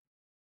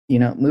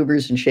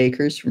 movers and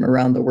shakers from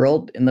around the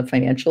world in the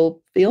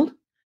financial field,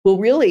 will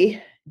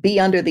really be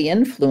under the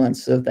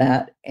influence of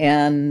that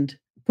and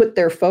put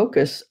their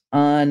focus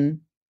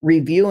on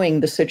reviewing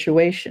the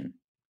situation,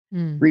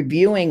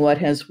 reviewing what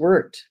has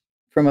worked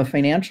from a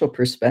financial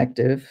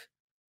perspective.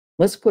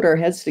 Let's put our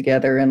heads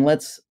together and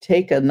let's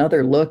take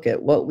another look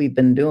at what we've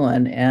been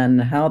doing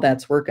and how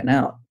that's working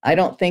out. I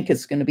don't think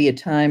it's going to be a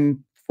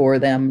time for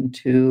them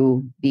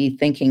to be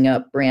thinking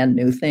up brand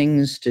new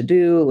things to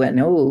do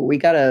and, we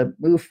got to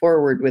move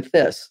forward with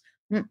this.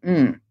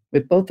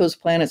 With both those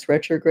planets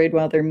retrograde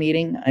while they're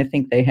meeting, I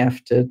think they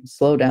have to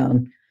slow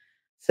down,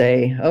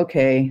 say,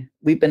 okay,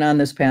 we've been on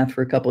this path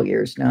for a couple of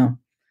years now.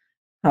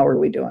 How are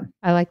we doing?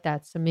 I like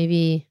that. So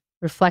maybe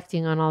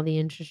reflecting on all the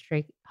interest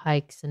rate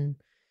hikes and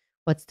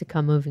what's to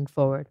come moving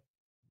forward.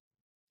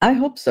 I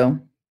hope so,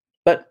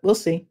 but we'll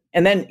see.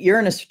 And then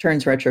Uranus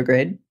turns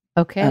retrograde.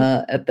 Okay.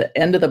 At the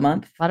end of the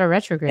month. A lot of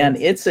retrogrades. And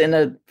it's in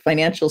a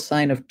financial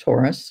sign of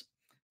Taurus.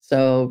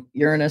 So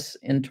Uranus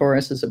in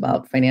Taurus is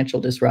about financial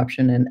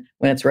disruption. And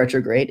when it's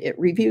retrograde, it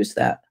reviews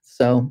that.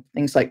 So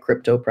things like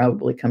crypto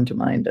probably come to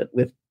mind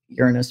with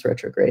Uranus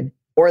retrograde,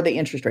 or the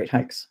interest rate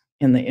hikes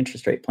in the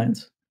interest rate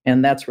plans.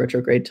 And that's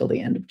retrograde till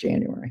the end of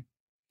January.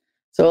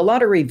 So a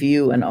lot of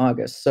review in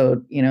August.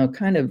 So,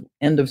 kind of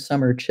end of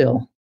summer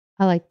chill.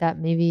 I like that.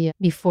 Maybe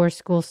before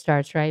school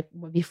starts, right?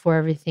 Before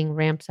everything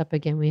ramps up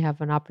again, we have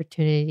an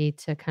opportunity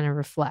to kind of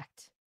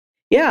reflect.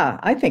 Yeah,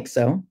 I think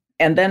so.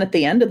 And then at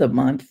the end of the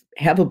month,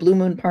 have a blue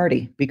moon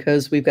party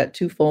because we've got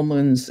 2 full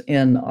moons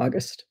in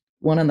August,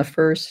 one on the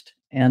 1st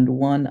and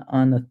one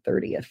on the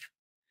 30th.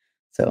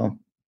 So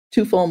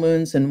 2 full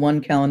moons in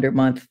one calendar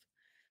month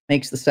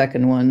makes the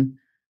second one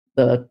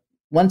the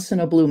once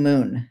in a blue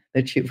moon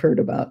that you've heard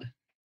about.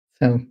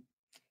 So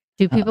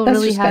do people that's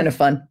really just have kind of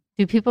fun.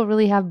 Do people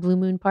really have blue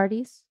moon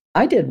parties?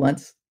 I did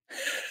once.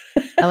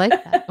 I like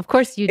that. Of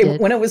course you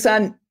did. When it was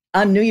on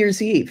New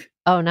Year's Eve.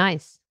 Oh,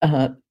 nice.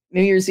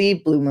 New Year's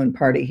Eve blue moon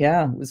party.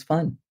 Yeah, it was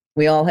fun.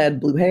 We all had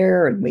blue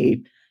hair and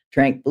we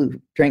drank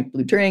blue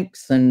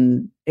drinks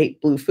and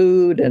ate blue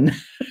food and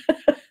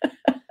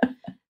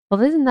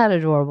Well, isn't that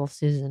adorable,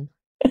 Susan?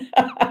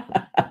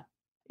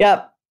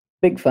 Yep,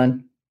 big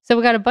fun. So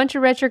we got a bunch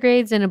of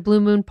retrogrades and a blue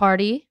moon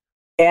party.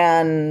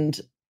 And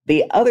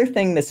the other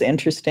thing that's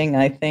interesting,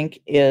 I think,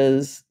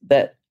 is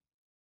that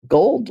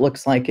gold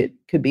looks like it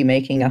could be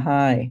making a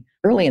high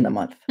early in the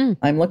month.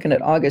 I'm looking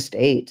at August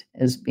 8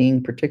 as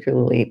being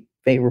particularly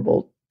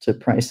favorable to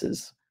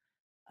prices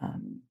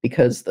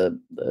because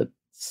the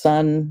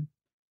sun,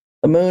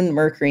 the moon,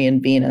 Mercury,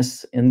 and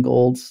Venus in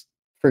gold's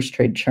first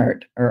trade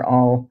chart are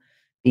all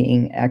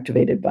being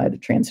activated by the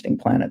transiting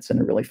planets in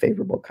a really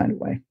favorable kind of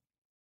way.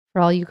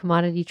 For all you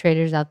commodity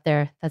traders out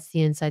there, that's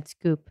the inside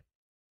scoop.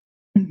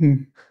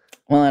 Mm-hmm.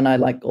 Well, and I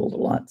like gold a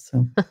lot,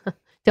 so Don't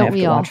I have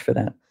we to all? watch for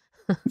that.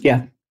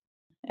 Yeah.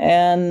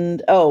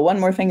 And one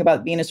more thing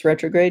about Venus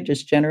retrograde,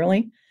 just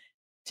generally,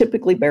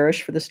 typically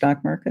bearish for the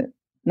stock market.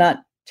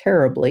 Not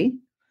terribly,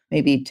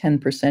 maybe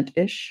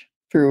 10%-ish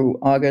through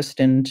August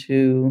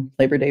into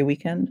Labor Day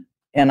weekend.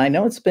 And I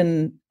know it's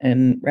been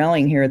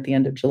rallying here at the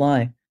end of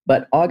July,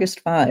 but August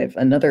 5,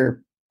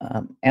 another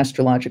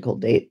astrological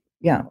date.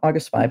 Yeah,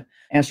 August 5,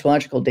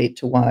 astrological date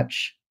to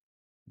watch.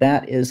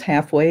 That is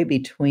halfway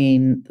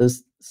between the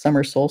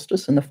summer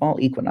solstice and the fall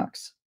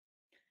equinox,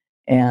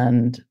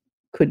 and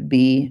could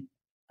be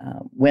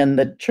when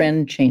the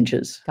trend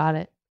changes. Got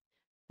it.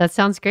 That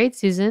sounds great,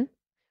 Susan.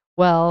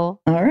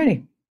 Well, all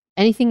righty.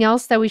 Anything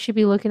else that we should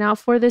be looking out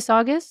for this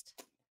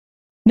August?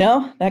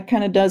 No, that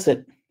kind of does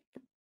it.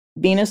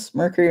 Venus,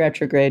 Mercury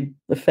retrograde,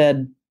 the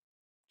Fed,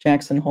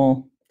 Jackson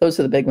Hole. Those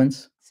are the big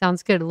ones.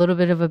 Sounds good. A little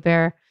bit of a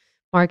bear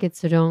market,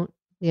 so don't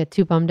get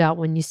too bummed out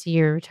when you see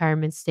your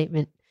retirement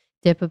statement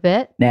dip a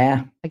bit.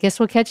 Nah. I guess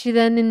we'll catch you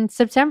then in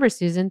September,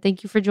 Susan.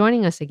 Thank you for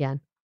joining us again.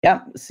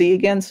 Yeah. See you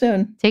again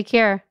soon. Take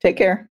care. Take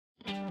care.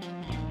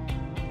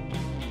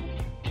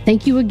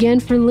 Thank you again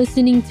for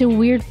listening to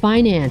Weird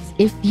Finance.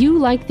 If you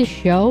like the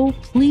show,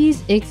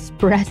 please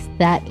express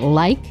that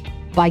like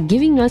by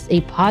giving us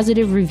a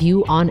positive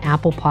review on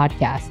Apple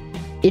Podcasts.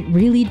 It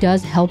really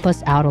does help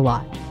us out a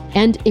lot.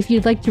 And if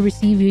you'd like to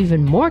receive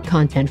even more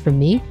content from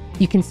me,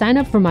 you can sign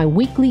up for my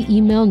weekly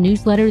email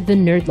newsletter, The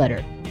Nerd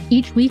Letter.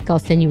 Each week, I'll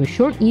send you a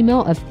short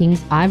email of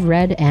things I've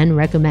read and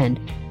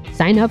recommend.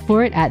 Sign up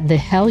for it at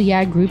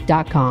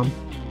thehellyeahgroup.com.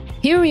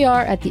 Here we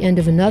are at the end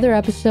of another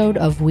episode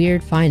of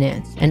Weird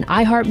Finance, an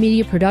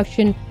iHeartMedia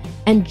production,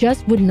 and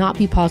just would not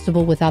be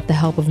possible without the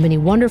help of many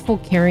wonderful,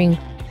 caring,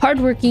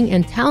 hardworking,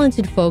 and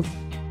talented folks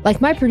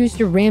like my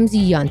producer, Ramsey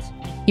Yunt.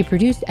 He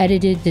produced,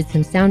 edited, did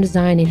some sound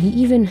design, and he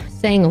even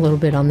sang a little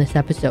bit on this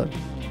episode.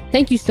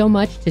 Thank you so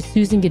much to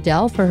Susan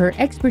Goodell for her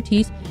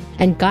expertise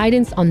and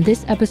guidance on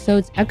this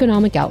episode's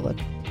economic outlook.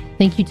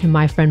 Thank you to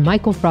my friend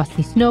Michael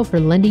Frosty Snow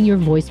for lending your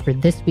voice for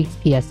this week's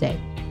PSA.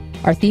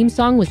 Our theme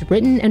song was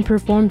written and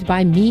performed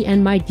by me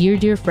and my dear,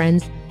 dear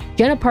friends,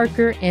 Jenna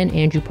Parker and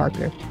Andrew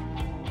Parker.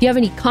 If you have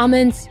any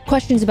comments,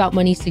 questions about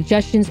money,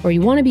 suggestions, or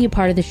you want to be a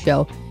part of the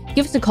show,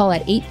 give us a call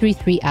at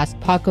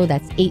 833-ASK-PACO,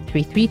 that's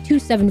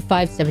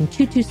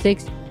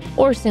 833-275-7226,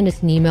 or send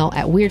us an email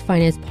at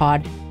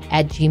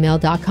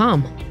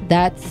weirdfinancepod@gmail.com.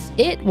 That's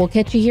it. We'll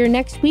catch you here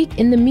next week.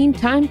 In the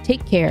meantime,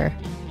 take care.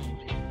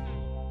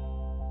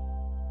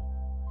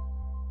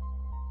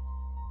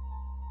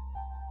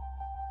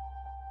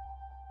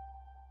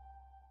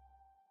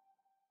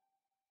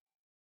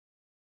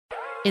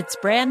 It's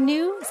brand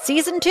new,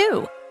 Season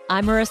 2.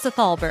 I'm Marissa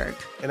Thalberg.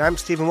 And I'm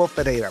Stephen Wolf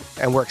Pereira,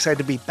 and we're excited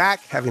to be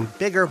back having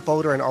bigger,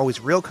 bolder, and always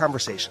real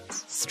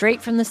conversations.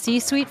 Straight from the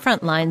C-suite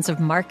front lines of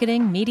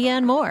marketing, media,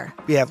 and more.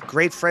 We have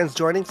great friends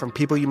joining from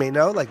people you may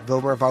know, like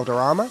Vilmer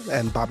Valderrama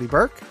and Bobby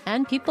Burke.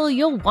 And people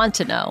you'll want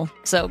to know.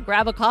 So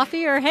grab a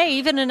coffee or, hey,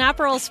 even an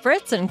Aperol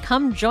Spritz and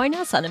come join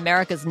us on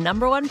America's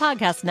 #1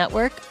 podcast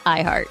network,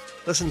 iHeart.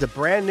 Listen to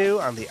brand new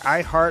on the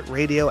iHeart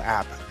Radio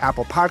app,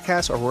 Apple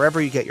Podcasts, or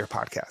wherever you get your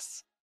podcasts.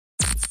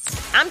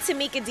 I'm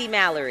Tamika D.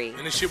 Mallory.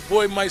 And it's your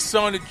boy, my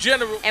son, the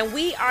General. And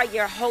we are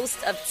your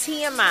hosts of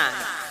TMI.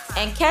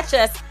 And catch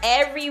us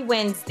every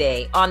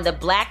Wednesday on the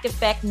Black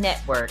Effect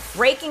Network,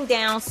 breaking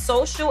down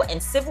social and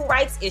civil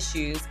rights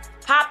issues,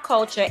 pop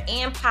culture,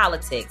 and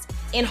politics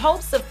in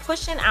hopes of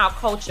pushing our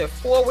culture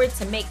forward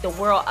to make the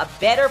world a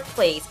better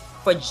place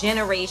for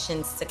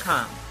generations to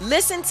come.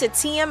 Listen to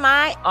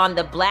TMI on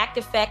the Black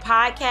Effect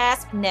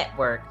Podcast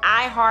Network,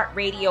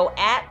 iHeartRadio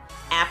app,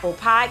 Apple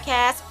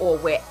Podcasts, or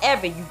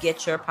wherever you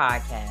get your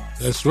podcasts.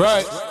 That's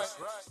right.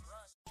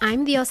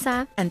 I'm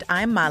Diosa. And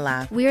I'm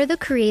Mala. We are the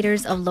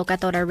creators of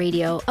Locatora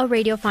Radio, a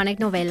radiophonic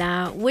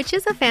novela, which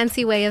is a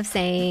fancy way of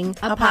saying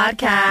a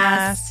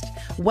podcast.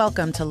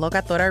 Welcome to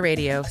Locatora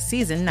Radio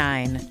Season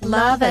 9.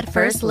 Love at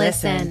first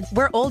listen.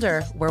 We're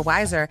older, we're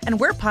wiser,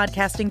 and we're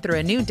podcasting through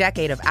a new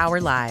decade of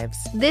our lives.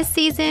 This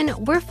season,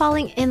 we're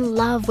falling in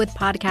love with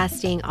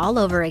podcasting all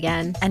over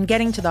again. And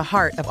getting to the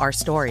heart of our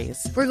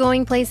stories. We're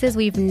going places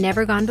we've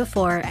never gone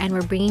before, and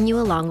we're bringing you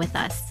along with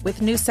us.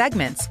 With new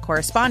segments,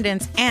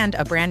 correspondence, and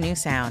a brand new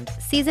sound.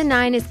 Season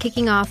 9 is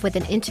kicking off with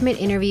an intimate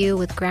interview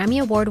with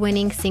Grammy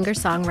Award-winning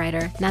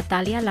singer-songwriter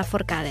Natalia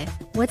Lafourcade.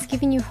 What's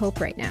giving you hope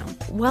right now?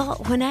 Well,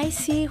 when I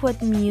see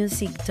what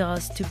music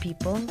does to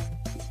people,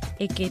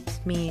 it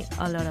gives me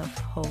a lot of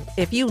hope.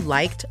 If you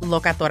liked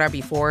Locatora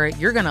before,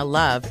 you're going to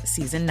love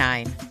Season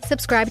 9.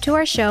 Subscribe to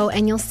our show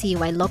and you'll see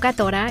why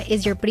Locatora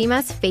is your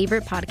prima's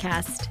favorite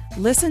podcast.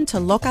 Listen to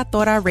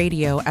Locatora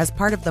Radio as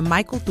part of the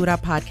My Cultura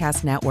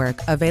Podcast Network,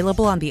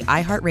 available on the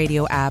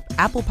iHeartRadio app,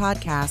 Apple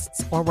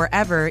Podcasts, or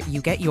wherever you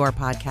get your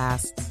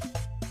podcasts.